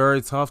going to be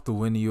very tough to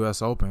win the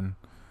U.S. Open,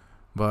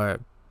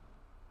 but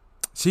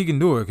she can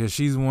do it because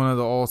she's one of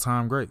the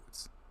all-time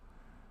greats.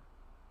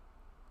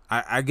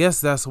 I guess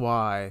that's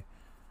why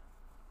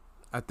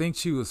I think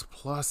she was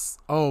plus.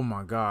 Oh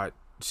my God,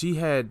 she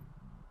had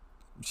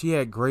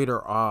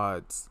greater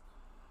odds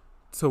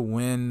to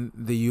win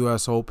the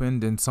U.S.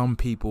 Open than some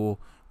people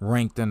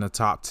ranked in the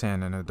top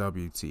 10 in the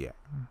WTA.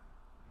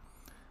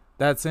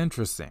 That's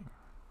interesting.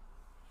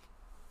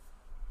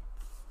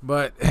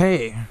 But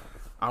hey,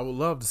 I would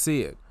love to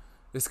see it.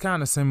 It's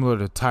kind of similar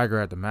to Tiger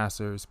at the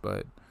Masters,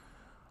 but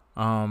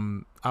I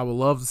would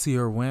love to see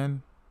her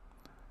win.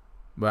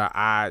 But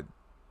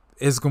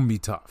it's gonna be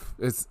tough.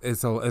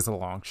 It's a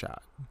long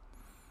shot.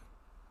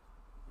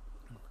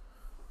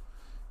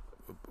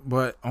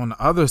 But on the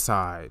other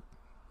side,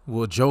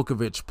 will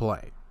Djokovic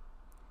play?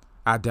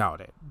 I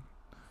doubt it.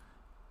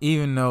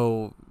 Even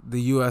though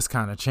the U.S.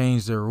 kind of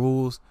changed their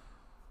rules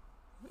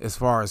as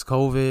far as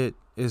COVID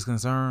is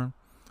concerned,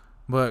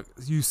 but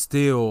you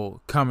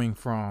still coming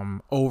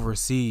from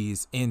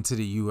overseas into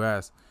the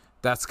U.S.,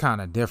 that's kind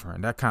of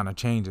different. That kind of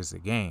changes the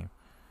game.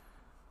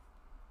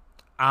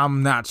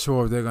 I'm not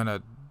sure if they're going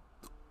to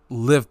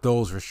lift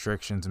those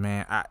restrictions,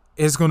 man.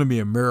 It's going to be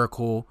a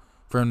miracle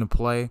for him to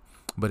play.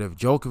 But if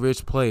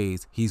Djokovic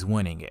plays, he's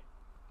winning it.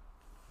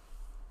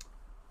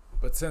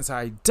 But since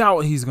I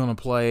doubt he's going to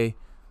play,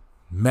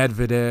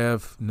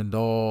 Medvedev,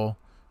 Nadal,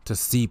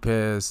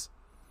 Tsitsipas,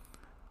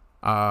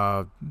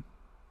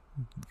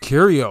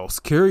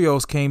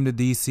 Kyrgios came to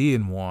D.C.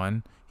 and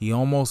won. He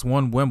almost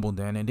won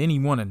Wimbledon, and then he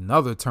won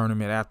another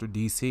tournament after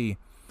D.C.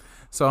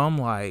 So I'm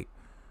like,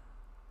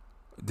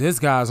 this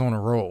guy's on a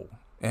roll,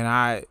 and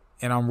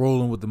I'm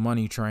rolling with the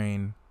money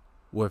train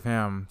with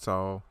him.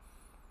 So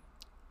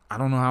I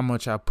don't know how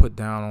much I put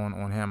down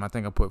on him. I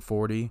think I put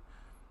 40,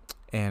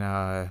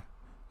 and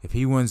if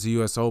he wins the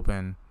U.S.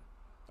 Open,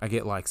 I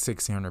get like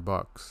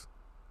 $1,600.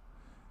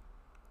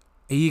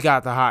 He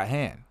got the hot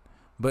hand,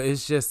 but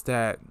it's just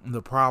that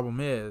the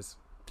problem is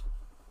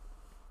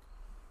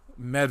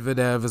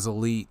Medvedev is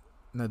elite,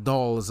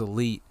 Nadal is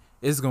elite.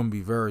 It's going to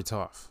be very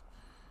tough.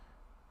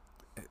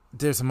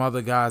 There's some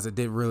other guys that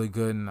did really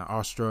good in the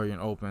Australian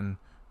Open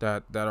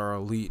that are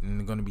elite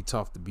and going to be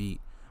tough to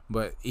beat.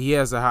 But he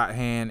has a hot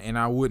hand, and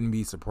I wouldn't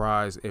be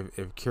surprised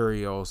if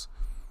Kyrgios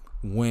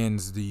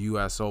wins the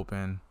U.S.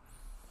 Open.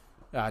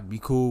 I'd be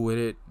cool with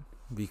it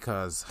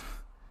because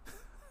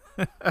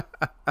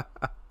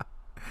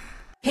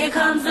here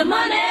comes the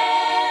money.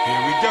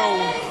 Here we go.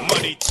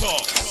 Money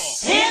talk.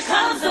 Here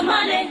comes the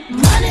money.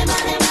 Money, money,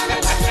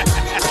 money, money.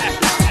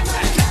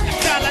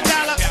 Dollar,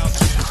 dollar,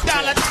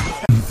 dollar.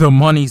 The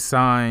money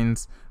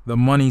signs, the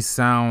money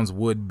sounds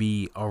would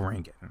be a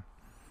ringing.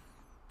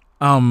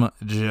 I'm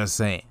just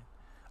saying.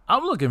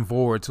 I'm looking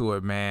forward to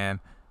it, man.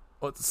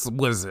 What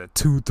is it,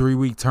 2-3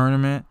 week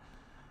tournament?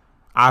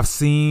 I've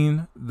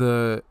seen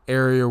the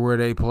area where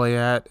they play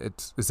at.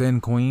 It's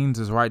in Queens.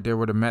 It's right there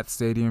where the Met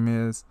Stadium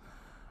is.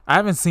 I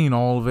haven't seen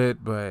all of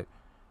it, but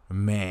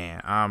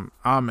man,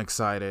 I'm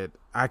excited.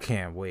 I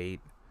can't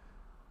wait.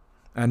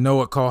 I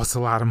know it costs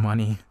a lot of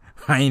money.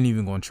 I ain't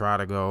even gonna try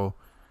to go,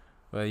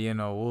 but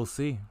we'll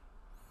see.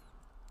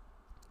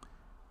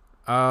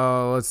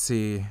 Let's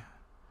see.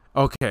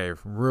 Okay,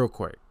 real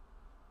quick.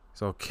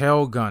 So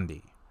Kel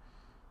Gundy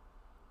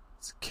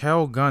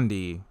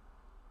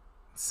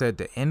said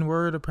the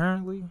N-word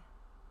apparently.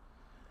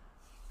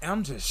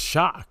 I'm just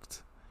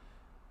shocked.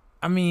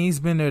 I mean, he's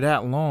been there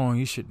that long.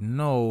 You should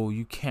know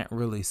you can't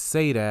really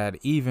say that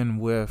even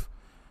with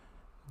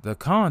the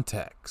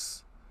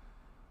context.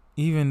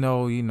 Even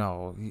though, he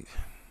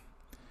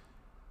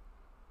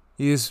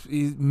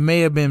may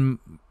have been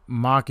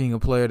mocking a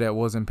player that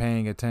wasn't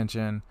paying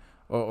attention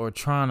or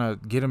trying to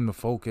get him to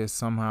focus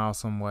somehow,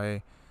 some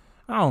way.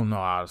 I don't know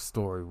how the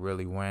story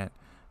really went.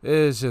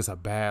 It's just a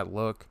bad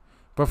look.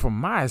 But from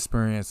my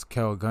experience,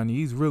 Kel Gundy,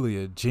 he's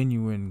really a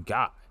genuine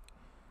guy.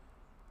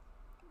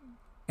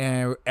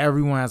 And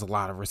everyone has a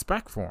lot of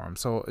respect for him.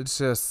 So it's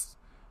just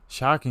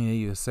shocking that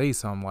you would say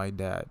something like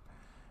that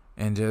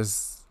and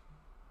just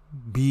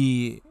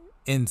be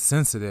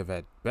insensitive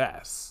at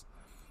best.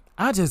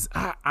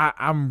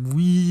 I'm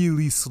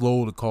really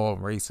slow to call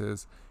him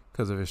racist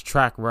because of his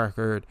track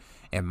record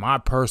and my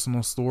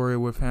personal story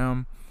with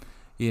him.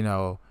 You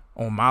know,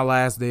 on my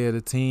last day of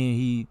the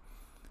team,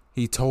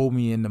 he told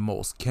me in the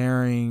most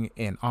caring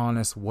and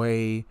honest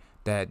way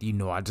that, you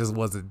know, I just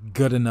wasn't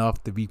good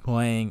enough to be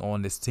playing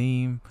on this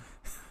team.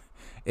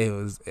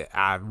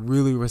 I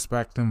really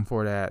respect him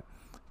for that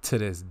to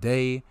this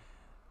day.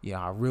 Yeah,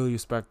 I really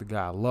respect the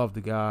guy. I love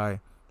the guy.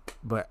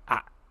 But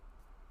I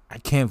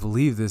can't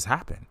believe this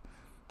happened.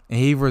 And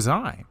he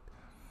resigned.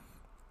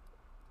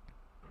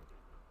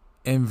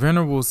 And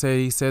Venerable said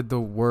he said the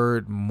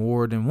word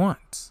more than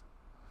once.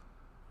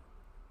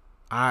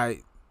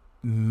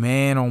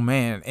 Man, oh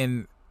man.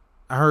 And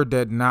I heard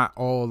that not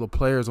all the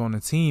players on the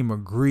team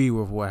agree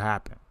with what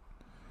happened.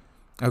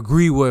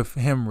 Agree with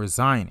him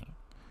resigning.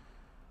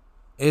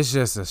 It's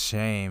just a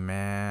shame,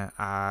 man.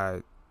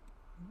 I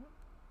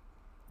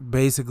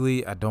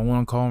don't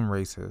want to call him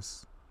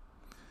racist.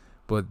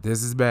 But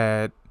this is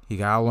bad. He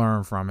got to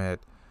learn from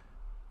it.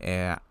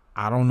 And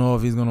I don't know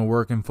if he's going to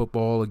work in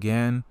football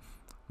again.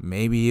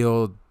 Maybe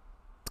he'll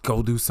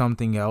go do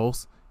something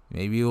else.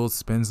 Maybe he'll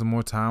spend some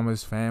more time with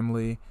his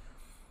family.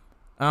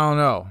 I don't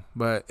know.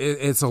 But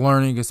it's a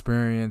learning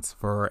experience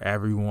for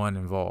everyone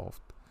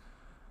involved.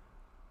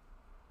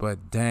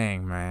 But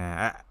dang,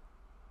 man.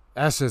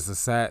 This is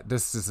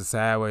just a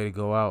sad way to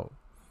go out.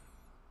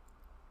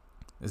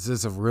 It's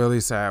just a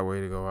really sad way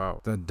to go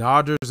out. The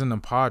Dodgers and the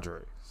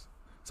Padres.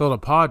 So the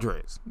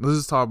Padres. Let's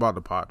just talk about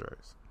the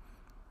Padres.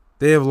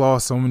 They have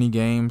lost so many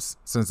games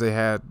since they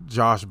had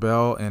Josh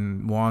Bell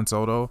and Juan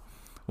Soto.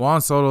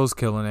 Juan Soto's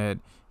killing it.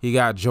 He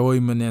got Joey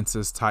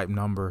Meneses type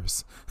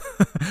numbers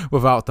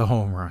without the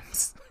home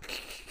runs.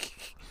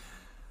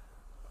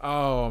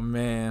 Oh,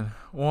 man.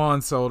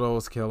 Juan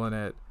Soto's killing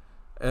it.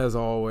 As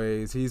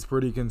always, he's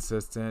pretty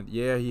consistent.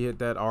 Yeah, he hit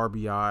that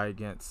RBI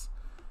against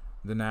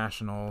the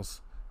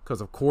Nationals. Because,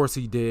 of course,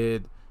 he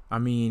did. I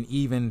mean,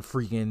 even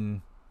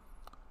freaking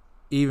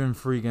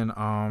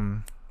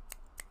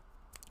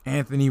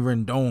Anthony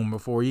Rendon,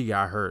 before he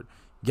got hurt,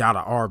 got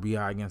an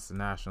RBI against the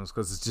Nationals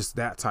because it's just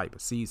that type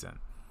of season.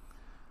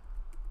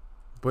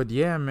 But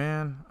yeah,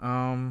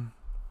 man,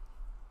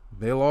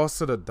 they lost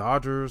to the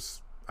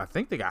Dodgers. I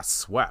think they got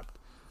swept.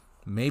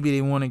 Maybe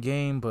they won a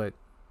game, but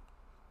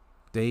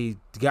they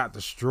got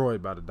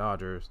destroyed by the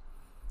Dodgers.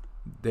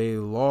 They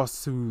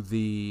lost to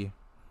the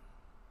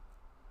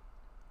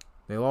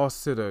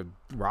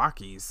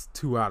Rockies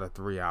 2 out of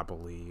 3, I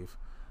believe.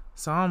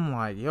 So I'm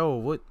like, yo,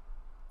 what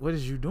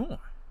is you doing?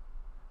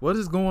 What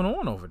is going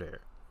on over there?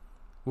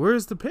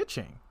 Where's the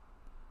pitching?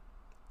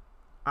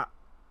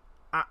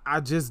 I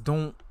just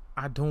don't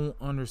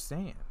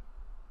understand.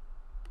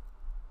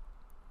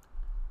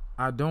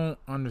 I don't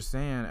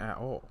understand at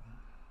all.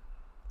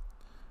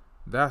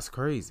 That's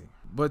crazy.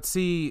 But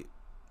see,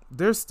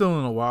 they're still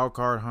in a wild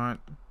card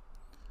hunt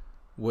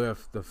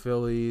with the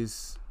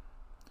Phillies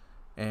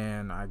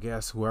and I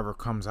guess whoever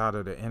comes out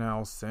of the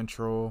NL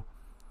Central.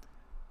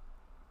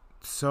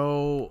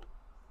 So,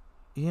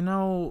 you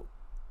know,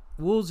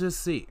 we'll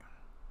just see.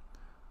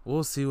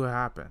 We'll see what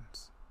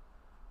happens.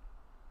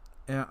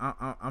 And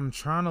I'm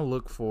trying to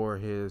look for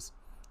his...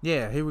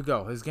 Yeah, here we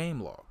go. His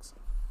game logs.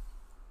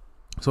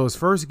 So his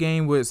first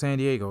game with San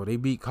Diego, they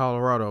beat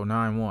Colorado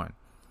 9-1.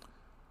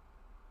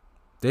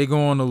 They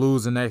go on to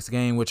lose the next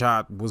game, which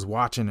I was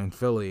watching in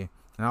Philly.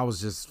 And I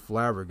was just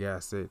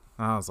flabbergasted.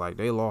 I was like,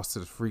 they lost to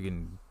the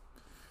freaking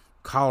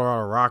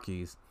Colorado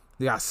Rockies.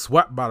 They got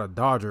swept by the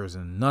Dodgers,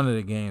 and none of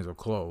the games were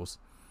close.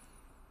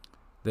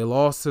 They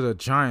lost to the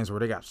Giants, where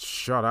they got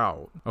shut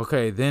out.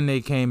 Okay, then they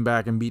came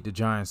back and beat the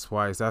Giants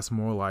twice. That's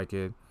more like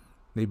it.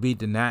 They beat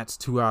the Nats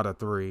 2 out of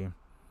 3.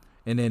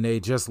 And then they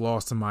just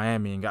lost to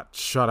Miami and got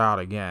shut out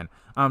again.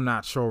 I'm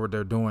not sure what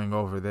they're doing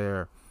over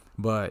there,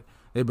 but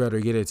they better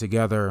get it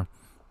together,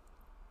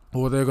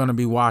 or they're going to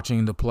be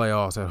watching the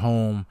playoffs at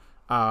home.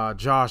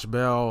 Josh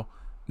Bell,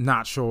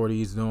 not sure what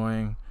he's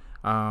doing.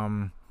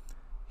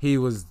 He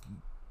was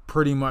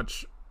pretty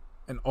much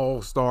an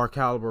all-star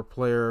caliber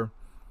player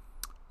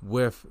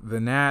with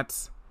the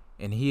Nats,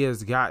 and he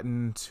has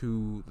gotten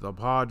to the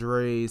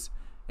Padres,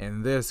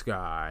 and this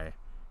guy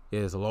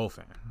is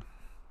loafing.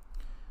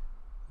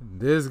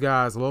 This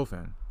guy's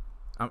loafing.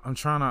 I'm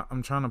trying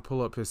to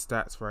pull up his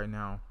stats right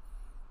now.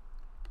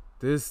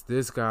 This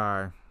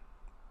guy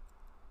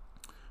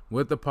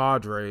with the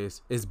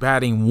Padres is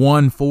batting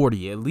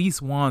 140. At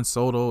least Juan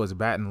Soto is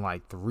batting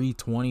like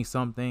 320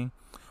 something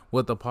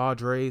with the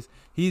Padres.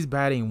 He's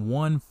batting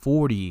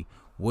 140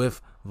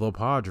 with the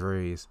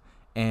Padres,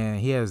 and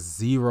he has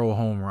 0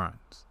 home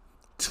runs,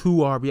 2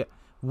 RBI.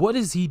 What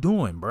is he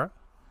doing, bro?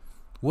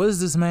 What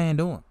is this man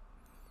doing?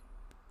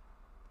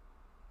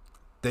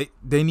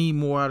 They need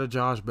more out of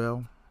Josh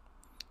Bell,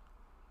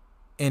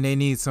 and they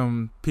need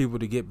some people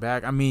to get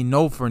back. I mean,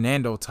 no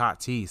Fernando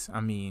Tatis. I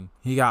mean,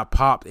 he got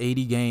popped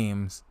 80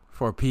 games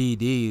for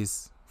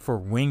PEDs for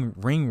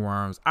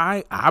ringworms.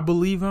 I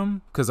believe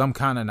him because I'm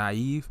kind of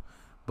naive,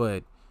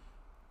 but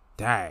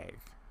Dang.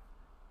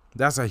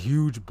 That's a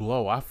huge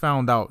blow. I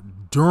found out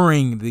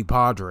during the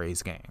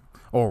Padres game,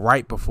 or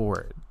right before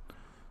it.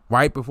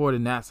 Right before the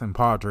Nats and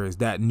Padres,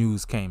 that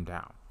news came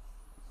down.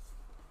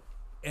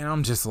 And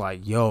I'm just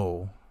like,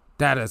 yo,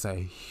 that is a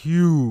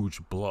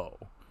huge blow.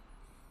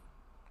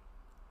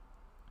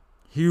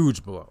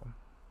 Huge blow.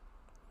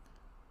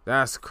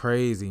 That's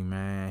crazy,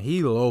 man.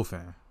 He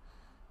loafing.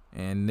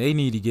 And they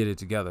need to get it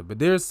together. But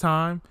there's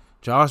time.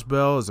 Josh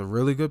Bell is a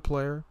really good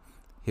player.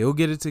 He'll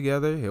get it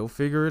together. He'll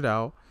figure it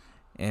out.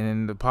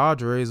 And the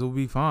Padres will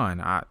be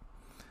fine. I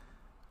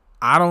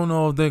don't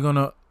know if they're going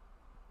to,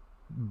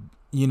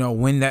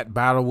 win that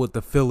battle with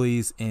the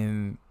Phillies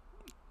and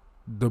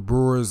the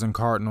Brewers and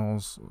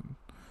Cardinals.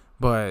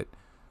 But,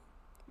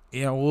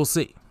 we'll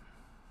see.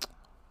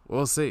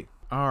 We'll see.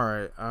 All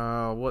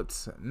right.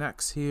 What's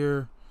next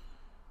here?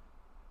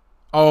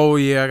 Oh,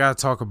 yeah. I got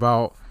to talk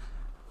about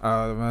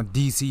my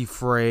DC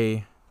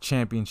Fray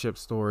championship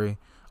story.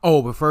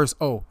 Oh, but first,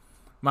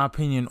 my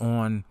opinion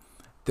on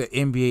the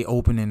NBA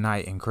opening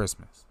night and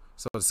Christmas.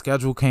 So the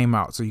schedule came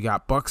out. So you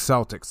got Bucks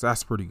Celtics.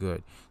 That's pretty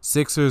good.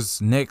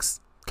 Sixers Knicks,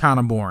 kind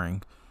of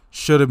boring.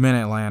 Should have been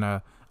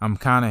Atlanta. I'm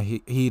kind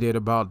of heated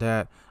about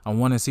that. I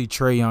want to see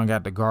Trae Young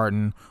at the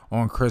Garden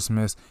on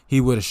Christmas.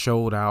 He would have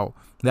showed out.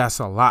 That's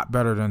a lot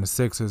better than the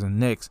Sixers and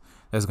Knicks.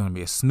 That's going to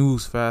be a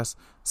snooze fest.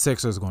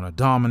 Sixers going to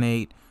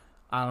dominate.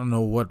 I don't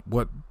know what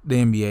the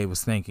NBA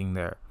was thinking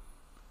there.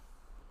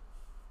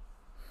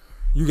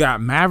 You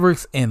got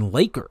Mavericks and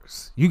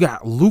Lakers. You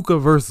got Luka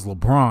versus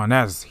LeBron.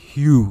 That's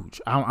huge.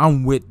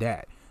 I'm with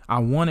that. I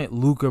wanted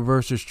Luka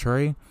versus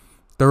Trae.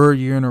 3rd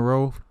year in a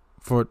row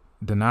for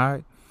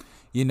denied.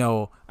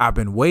 I've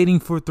been waiting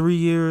for 3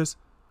 years.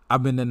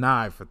 I've been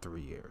denied for 3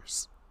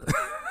 years.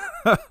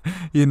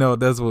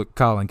 That's what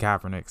Colin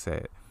Kaepernick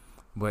said.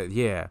 But,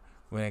 yeah,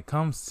 when it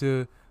comes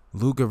to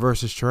Luka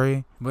versus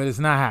Trae, but it's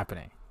not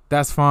happening.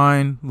 That's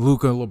fine.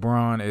 Luka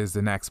LeBron is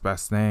the next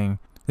best thing.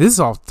 This is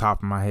off the top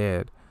of my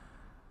head.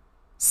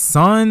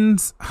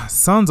 Suns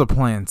are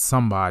playing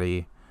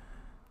somebody.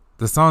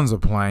 The Suns are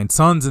playing.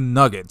 Suns and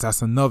Nuggets.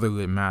 That's another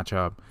good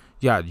matchup.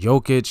 You got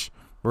Jokic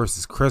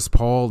versus Chris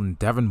Paul and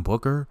Devin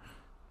Booker.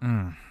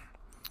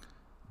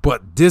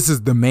 But this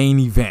is the main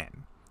event.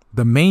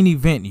 The main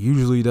event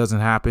usually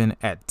doesn't happen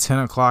at 10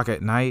 o'clock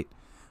at night.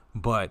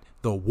 But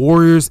the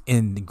Warriors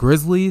and the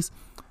Grizzlies,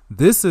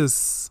 this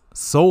is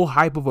so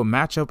hype of a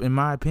matchup in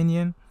my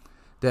opinion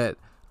that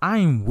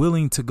I'm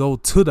willing to go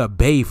to the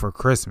Bay for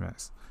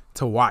Christmas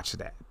to watch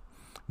that.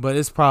 But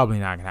it's probably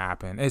not going to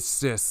happen. It's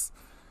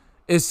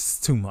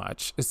too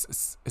much.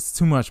 It's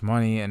too much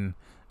money, and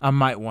I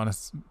might want to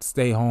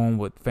stay home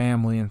with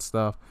family and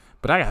stuff.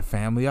 But I got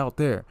family out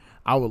there.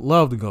 I would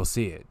love to go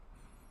see it.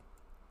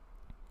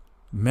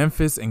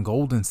 Memphis and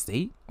Golden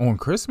State on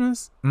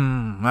Christmas?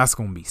 That's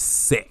going to be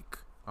sick.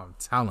 I'm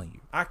telling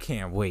you. I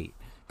can't wait.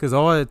 Because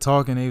all that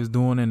talking they was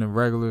doing in the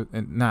regular,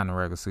 not in the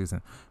regular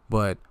season,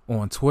 but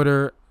on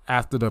Twitter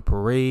after the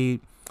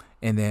parade,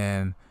 and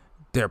then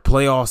their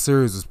playoff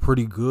series was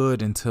pretty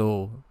good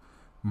until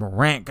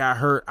Morant got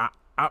hurt.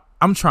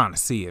 I'm trying to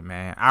see it,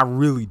 man. I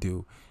really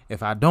do.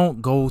 If I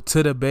don't go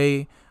to the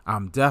Bay,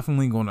 I'm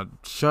definitely going to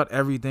shut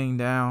everything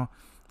down,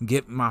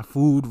 get my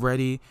food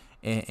ready,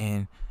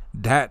 and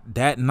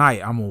that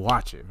night I'm going to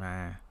watch it,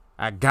 man.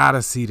 I got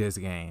to see this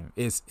game.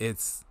 It's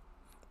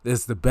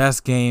the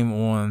best game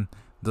on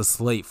the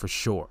slate for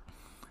sure.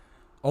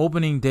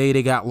 Opening day,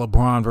 they got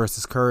LeBron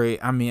versus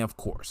Curry. I mean, of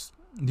course.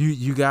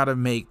 You got to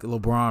make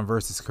LeBron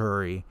versus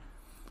Curry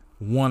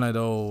one of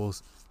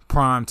those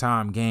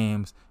primetime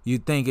games.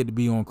 You'd think it'd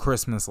be on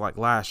Christmas like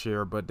last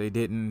year, but they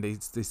didn't. They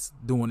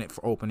doing it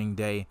for opening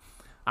day.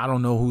 I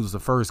don't know who's the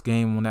first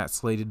game on that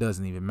slate. It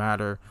doesn't even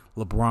matter.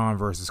 LeBron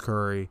versus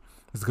Curry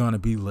is going to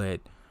be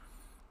lit.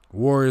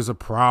 Warriors are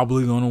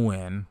probably going to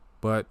win,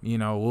 but,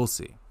 we'll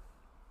see.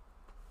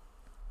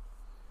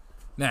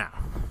 Now,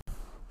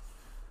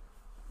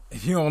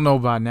 if you don't know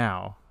by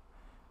now,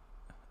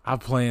 I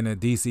play in a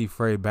DC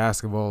Fray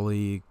basketball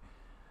league,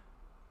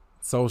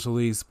 social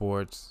league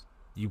sports.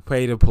 You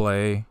pay to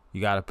play.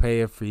 You got to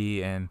pay a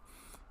fee, and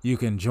you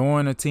can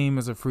join a team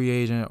as a free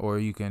agent, or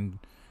you can,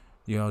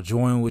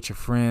 join with your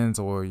friends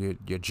or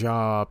your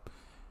job,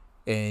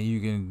 and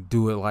you can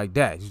do it like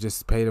that. You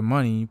just pay the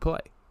money and you play.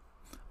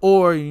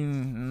 Or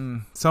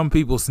some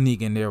people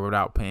sneak in there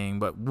without paying,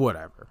 but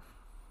whatever.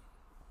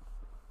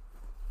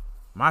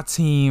 My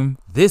team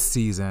this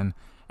season,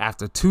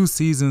 after 2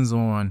 seasons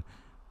on,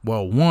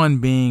 one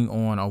being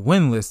on a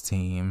winless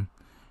team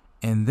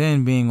and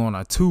then being on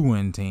a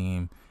 2-win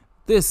team,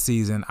 this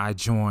season I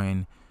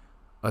joined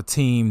a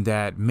team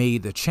that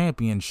made the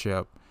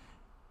championship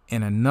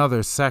in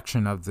another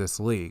section of this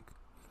league.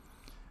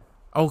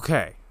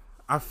 Okay,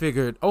 I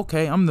figured,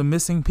 I'm the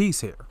missing piece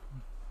here.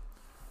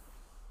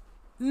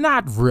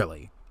 Not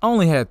really. I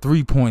only had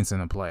 3 points in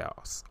the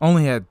playoffs.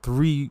 Only had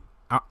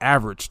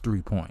average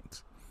 3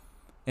 points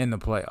in the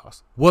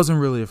playoffs. Wasn't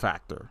really a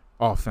factor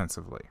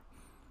offensively.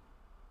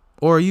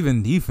 Or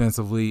even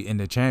defensively in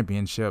the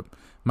championship.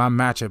 My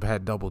matchup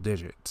had double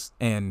digits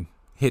and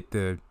hit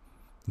the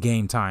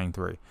game-tying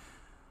 3.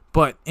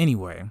 But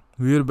anyway,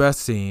 we were the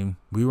best team.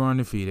 We were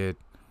undefeated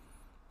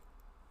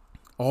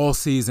all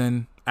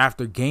season.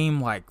 After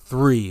game like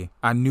 3,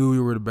 I knew we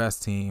were the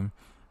best team.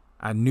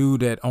 I knew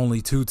that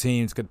only 2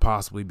 teams could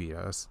possibly beat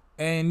us.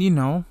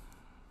 And,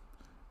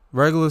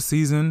 regular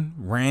season,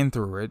 ran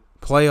through it.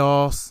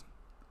 Playoffs,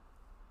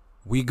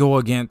 we go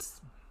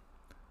against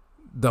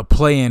the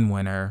play-in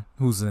winner,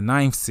 who's the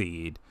 9th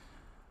seed,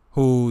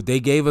 who they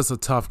gave us a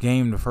tough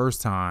game the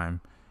first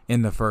time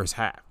in the first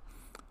half.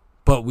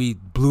 But we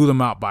blew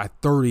them out by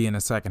 30 in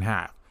the second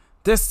half.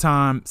 This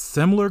time,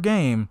 similar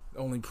game. The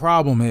only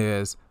problem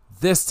is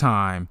this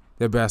time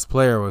their best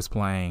player was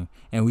playing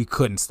and we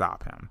couldn't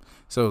stop him.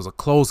 So it was a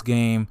close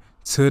game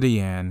to the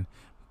end.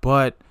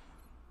 But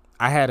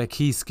I had a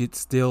key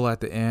steal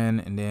at the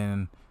end, and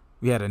then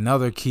we had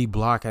another key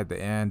block at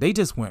the end. They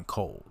just went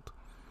cold.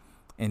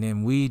 And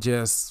then we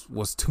just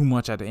was too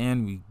much at the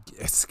end. We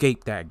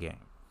escaped that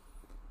game.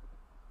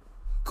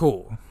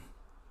 Cool.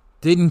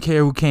 Didn't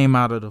care who came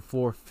out of the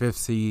 4th, 5th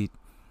seed.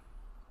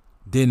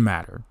 Didn't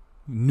matter.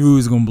 Knew he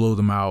was going to blow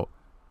them out.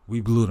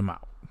 We blew them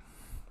out.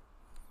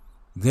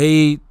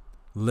 They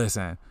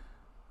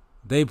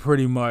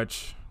pretty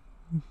much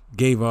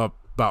gave up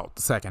about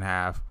the second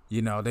half.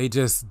 They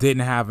just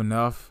didn't have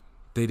enough.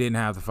 They didn't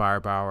have the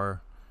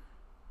firepower.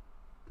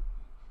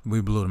 We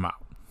blew them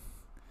out.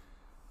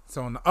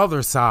 So on the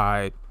other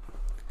side,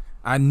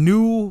 I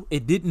knew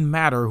it didn't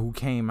matter who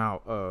came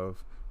out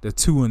of the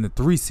 2 and the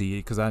 3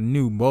 seed, because I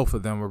knew both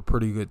of them were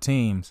pretty good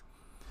teams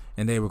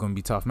and they were going to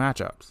be tough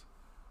matchups.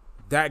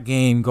 That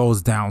game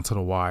goes down to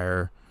the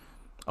wire.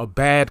 A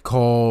bad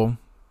call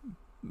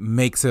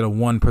makes it a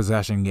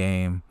 1-possession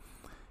game.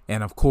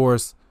 And of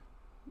course,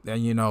 the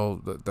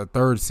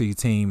 3rd seed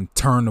team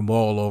turned the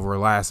ball over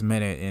last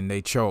minute and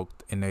they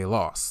choked and they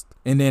lost.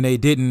 And then they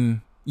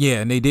didn't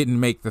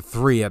make the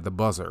 3 at the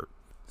buzzer.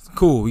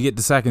 Cool, we get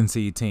the 2nd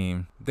seed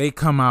team. They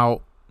come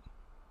out.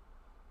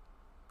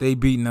 They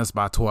beating us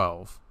by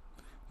 12.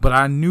 But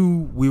I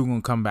knew we were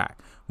going to come back.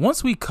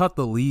 Once we cut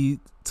the lead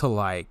to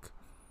I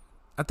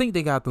think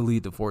they got the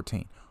lead to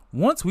 14.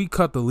 Once we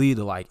cut the lead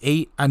to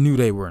 8, I knew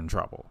they were in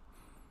trouble.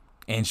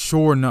 And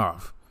sure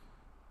enough,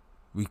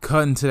 we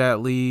cut into that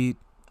lead.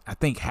 I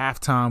think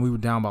halftime we were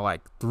down by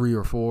 3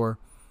 or 4.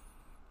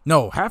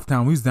 No,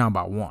 halftime we was down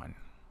by 1.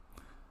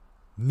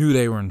 Knew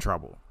they were in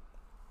trouble.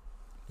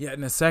 Yet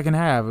in the second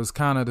half, it was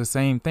kind of the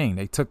same thing.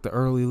 They took the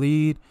early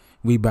lead.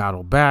 We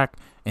battled back.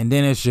 And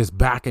then it's just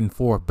back and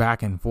forth,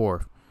 back and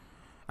forth.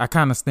 I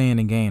kind of stay in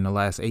the game the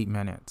last 8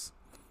 minutes.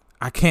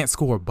 I can't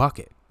score a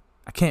bucket.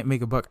 I can't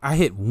make a bucket. I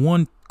hit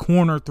 1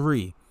 corner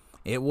 3.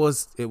 It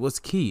was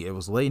key. It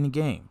was late in the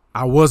game.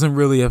 I wasn't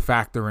really a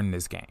factor in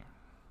this game.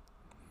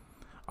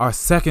 Our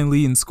 2nd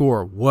leading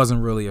scorer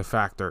wasn't really a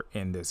factor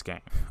in this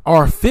game.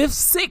 Our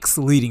 5th,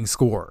 6th leading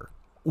scorer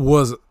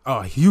was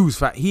a huge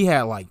factor. He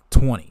had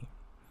 20.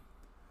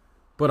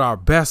 But our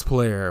best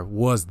player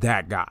was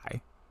that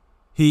guy.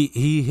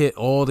 He hit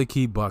all the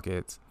key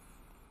buckets.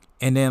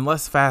 And then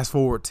let's fast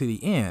forward to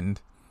the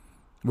end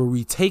where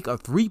we take a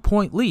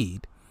 3-point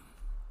lead.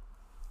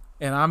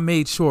 And I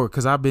made sure,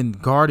 because I've been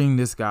guarding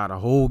this guy the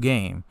whole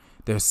game,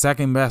 their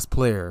 2nd best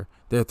player,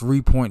 their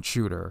 3-point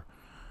shooter.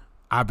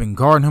 I've been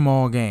guarding him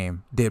all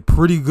game. Did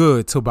pretty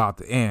good till about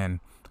the end.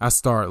 I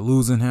started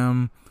losing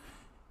him.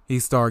 He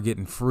started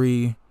getting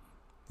free.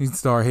 He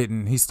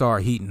started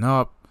heating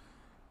up.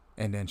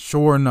 And then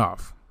sure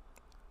enough,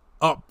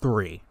 up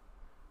 3.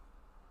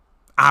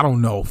 I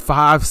don't know,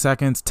 5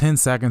 seconds, 10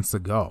 seconds to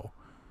go.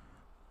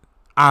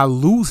 I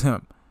lose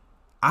him.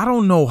 I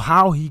don't know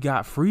how he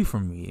got free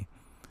from me.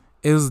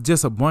 It was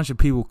just a bunch of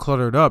people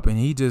cluttered up, and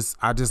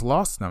I just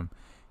lost him.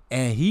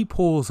 And he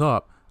pulls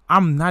up.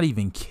 I'm not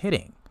even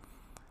kidding.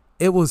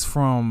 It was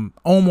from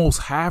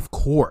almost half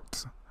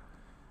court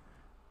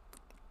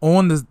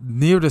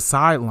near the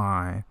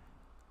sideline.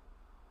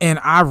 And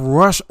I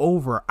rushed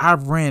over. I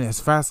ran as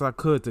fast as I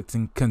could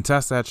to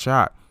contest that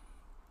shot.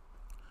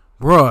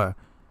 Bruh,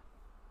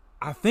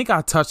 I think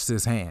I touched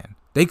his hand.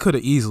 They could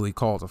have easily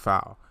called a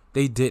foul.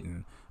 They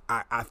didn't.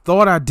 I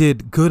thought I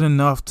did good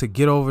enough to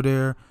get over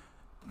there.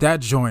 That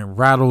joint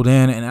rattled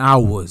in, and I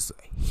was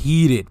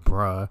heated,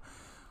 bruh.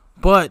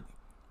 But,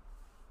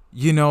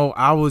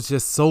 I was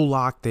just so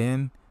locked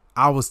in.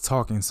 I was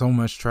talking so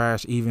much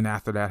trash even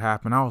after that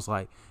happened. I was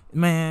like,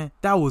 man,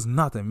 that was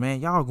nothing,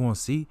 man. Y'all gonna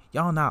see.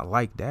 Y'all not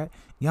like that.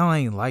 Y'all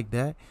ain't like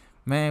that.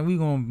 Man,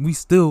 we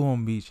still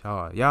gonna beat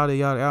y'all. Y'all,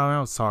 I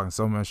was talking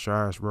so much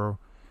trash, bro.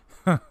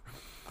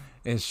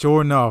 And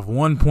sure enough,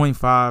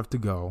 1.5 to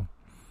go.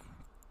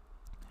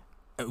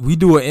 We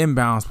do an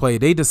inbounds play.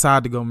 They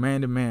decide to go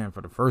man-to-man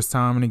for the first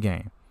time in the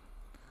game.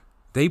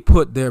 They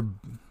put their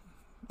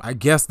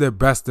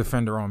best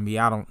defender on me.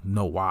 I don't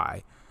know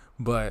why.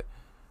 But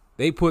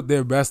they put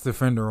their best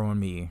defender on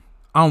me.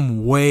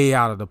 I'm way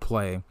out of the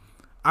play.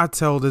 I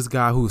tell this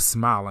guy who's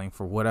smiling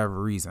for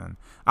whatever reason,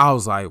 I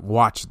was like,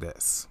 watch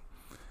this.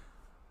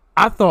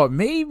 I thought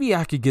maybe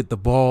I could get the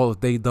ball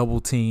if they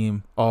double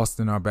team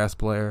Austin, our best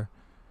player.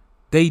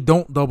 They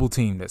don't double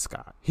team this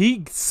guy.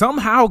 He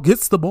somehow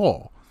gets the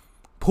ball,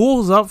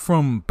 pulls up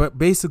from but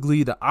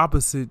basically the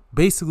opposite,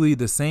 basically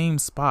the same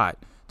spot,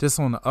 just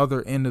on the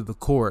other end of the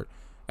court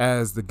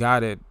as the guy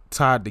that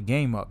tied the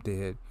game up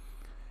did.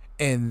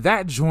 And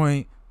that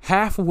joint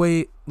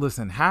halfway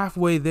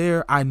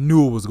there, I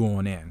knew it was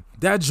going in.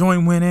 That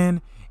joint went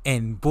in,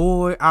 and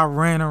boy, I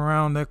ran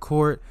around that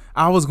court.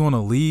 I was going to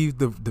leave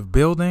the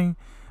building,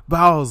 but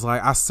I was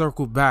like, I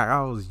circled back.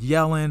 I was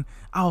yelling.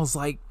 I was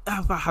like, get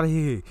up out of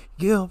here.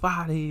 Get up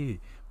out of here.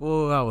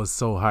 Boy, I was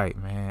so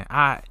hyped, man.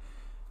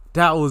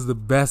 That was the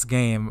best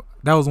game.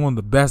 That was one of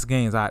the best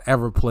games I'd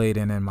ever played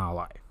in my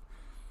life.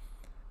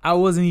 I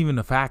wasn't even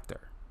a factor.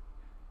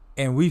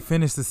 And we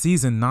finished the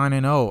season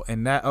 9-0.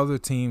 And that other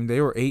team,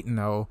 they were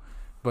 8-0,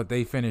 but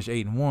they finished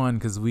 8-1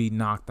 because we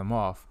knocked them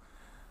off.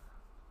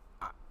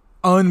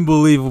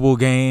 Unbelievable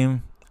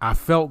game. I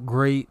felt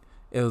great.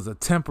 It was a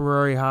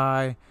temporary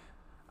high.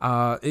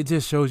 It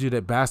just shows you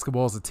that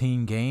basketball is a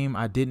team game.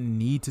 I didn't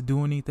need to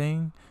do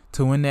anything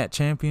to win that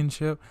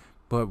championship,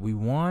 but we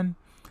won.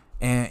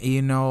 And,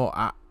 you know,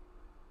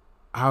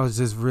 I was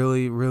just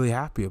really, really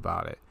happy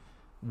about it.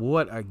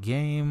 What a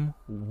game.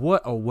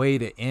 What a way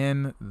to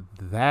end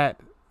that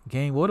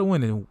game. What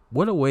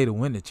a way to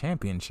win the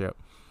championship.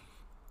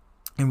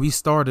 And we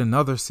start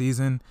another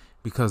season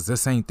because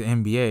this ain't the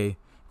NBA.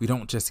 We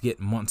don't just get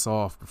months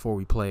off before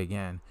we play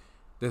again.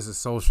 This is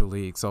Social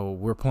League, so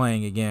we're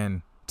playing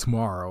again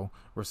tomorrow.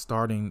 We're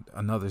starting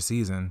another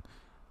season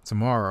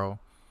tomorrow.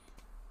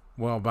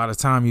 Well, by the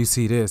time you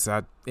see this,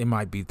 it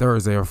might be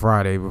Thursday or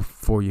Friday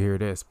before you hear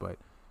this, but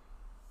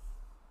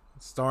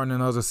starting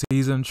another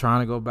season,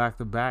 trying to go back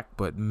to back.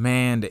 But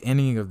man, the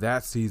ending of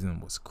that season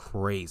was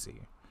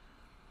crazy.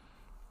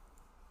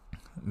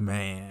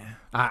 Man,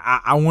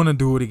 I want to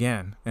do it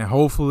again, and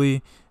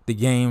hopefully the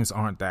games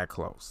aren't that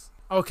close.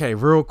 Okay,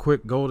 real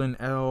quick, Golden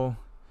L.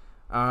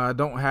 I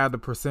don't have the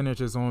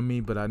percentages on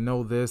me, but I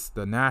know this.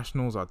 The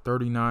Nationals are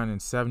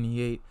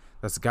 39-78.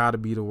 That's got to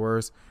be the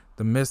worst.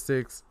 The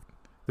Mystics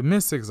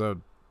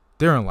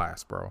they're in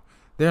last, bro.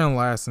 They're in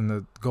last in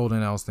the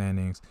Golden L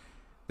standings.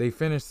 They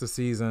finished the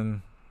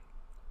season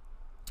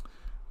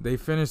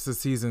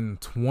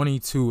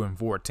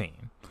 22-14.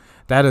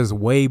 That is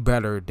way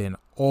better than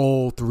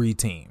all three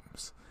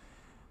teams.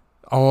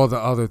 All the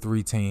other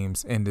three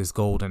teams in this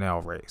Golden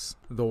L race.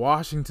 The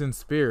Washington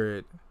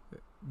Spirit,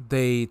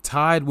 they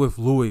tied with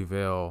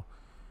Louisville,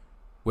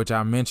 which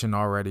I mentioned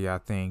already, I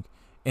think.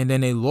 And then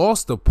they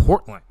lost to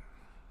Portland.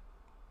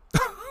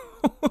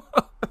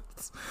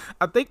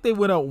 I think they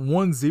went up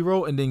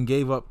 1-0 and then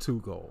gave up 2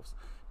 goals.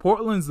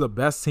 Portland's the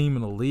best team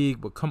in the league,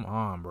 but come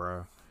on,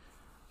 bro.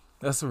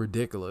 That's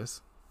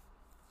ridiculous.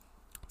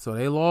 So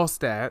they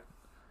lost that.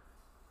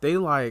 They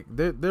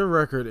their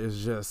record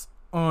is just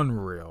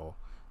unreal.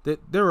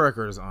 Their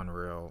record is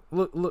unreal.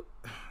 Look,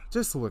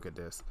 just look at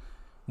this.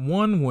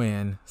 1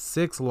 win,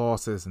 6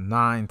 losses,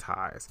 9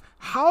 ties.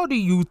 How do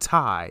you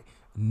tie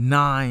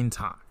 9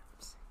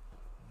 times?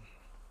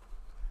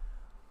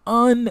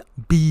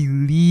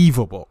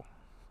 Unbelievable.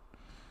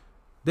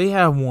 They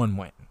have 1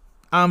 win.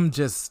 I'm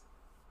just,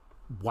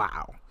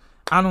 wow.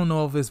 I don't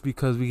know if it's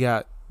because we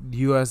got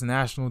U.S.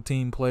 national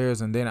team players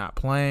and they're not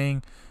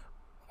playing.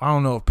 I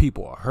don't know if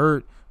people are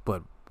hurt,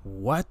 but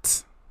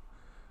what?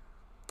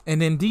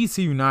 And then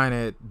DC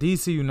United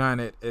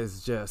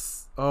is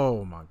just,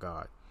 oh my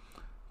God.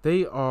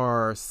 They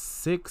are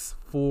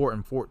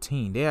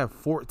 6-4-14. They have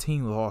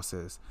 14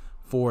 losses,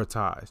 4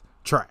 ties.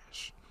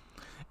 Trash.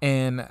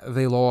 And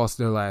they lost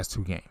their last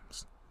 2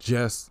 games.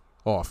 Just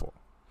awful.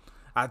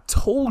 I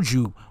told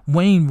you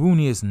Wayne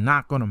Rooney is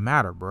not going to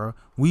matter, bro.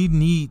 We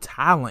need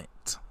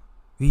talent.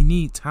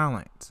 It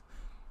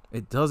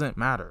doesn't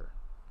matter.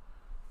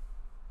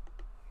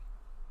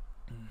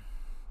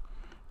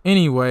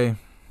 Anyway,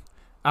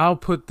 I'll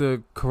put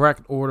the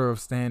correct order of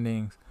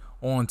standings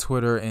on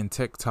Twitter and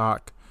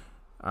TikTok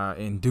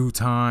in due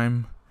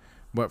time.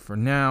 But for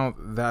now,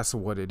 that's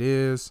what it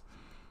is.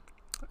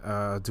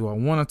 Do I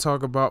want to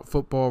talk about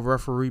football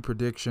referee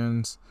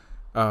predictions?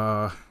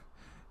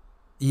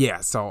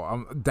 Yeah,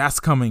 so that's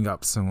coming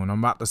up soon. I'm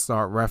about to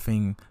start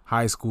reffing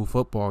high school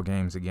football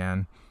games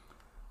again.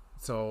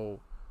 So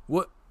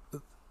what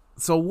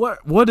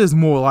is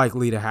more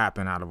likely to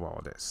happen out of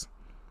all this?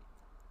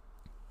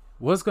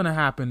 What's going to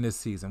happen this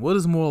season? What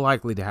is more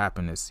likely to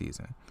happen this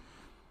season?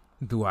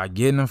 Do I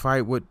get in a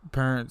fight with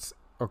parents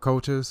or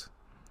coaches?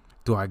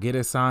 Do I get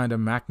assigned a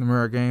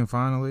McNamara game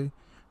finally?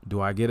 Do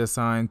I get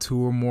assigned 2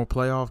 or more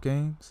playoff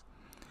games?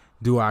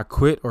 Do I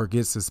quit or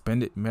get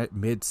suspended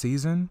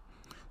mid-season?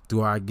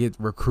 Do I get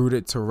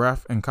recruited to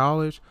ref in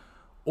college?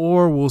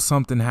 Or will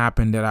something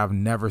happen that I've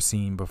never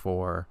seen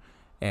before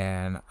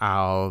and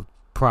I'll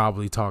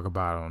probably talk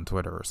about it on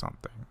Twitter or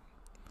something?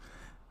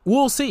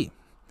 We'll see.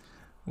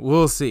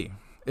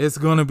 It's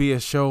going to be a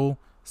show,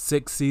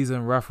 6th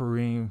season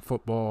refereeing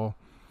football.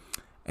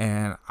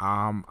 And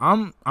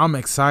I'm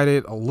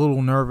excited, a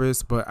little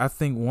nervous, but I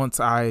think once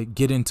I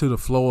get into the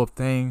flow of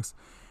things,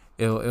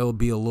 it'll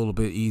be a little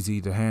bit easy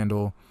to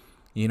handle.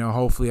 You know,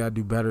 hopefully I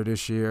do better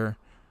this year.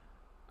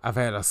 I've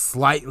had a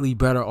slightly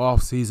better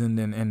off season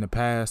than in the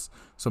past,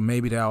 so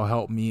maybe that'll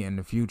help me in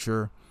the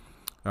future.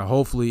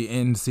 Hopefully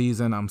in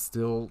season, I'm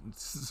still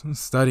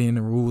studying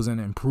the rules and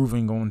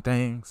improving on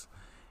things.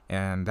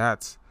 And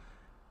that's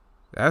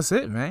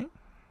it, man.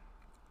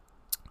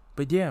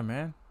 But yeah,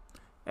 man.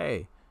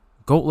 Hey,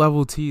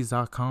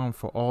 GOATLevelTees.com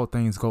for all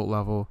things GOAT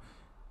Level.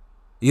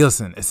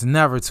 Listen, it's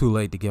never too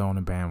late to get on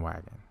the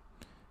bandwagon.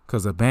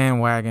 Because the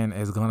bandwagon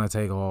is going to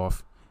take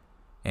off.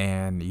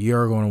 And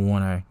you're going to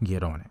want to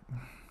get on it.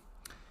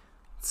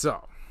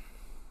 So.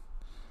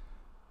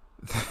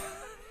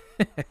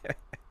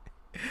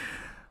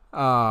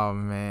 Oh,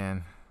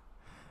 man.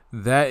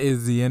 That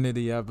is the end of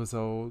the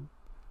episode.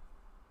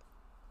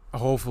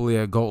 Hopefully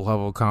a GOAT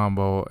level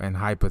combo and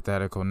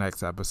hypothetical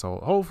next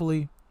episode.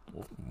 Hopefully.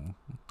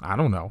 I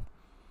don't know.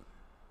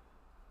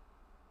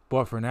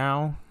 But for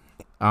now,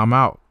 I'm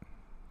out.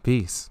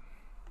 Peace.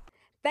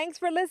 Thanks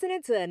for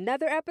listening to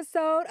another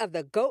episode of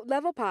the GOAT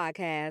Level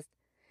Podcast.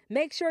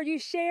 Make sure you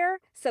share,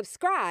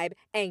 subscribe,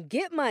 and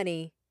get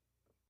money.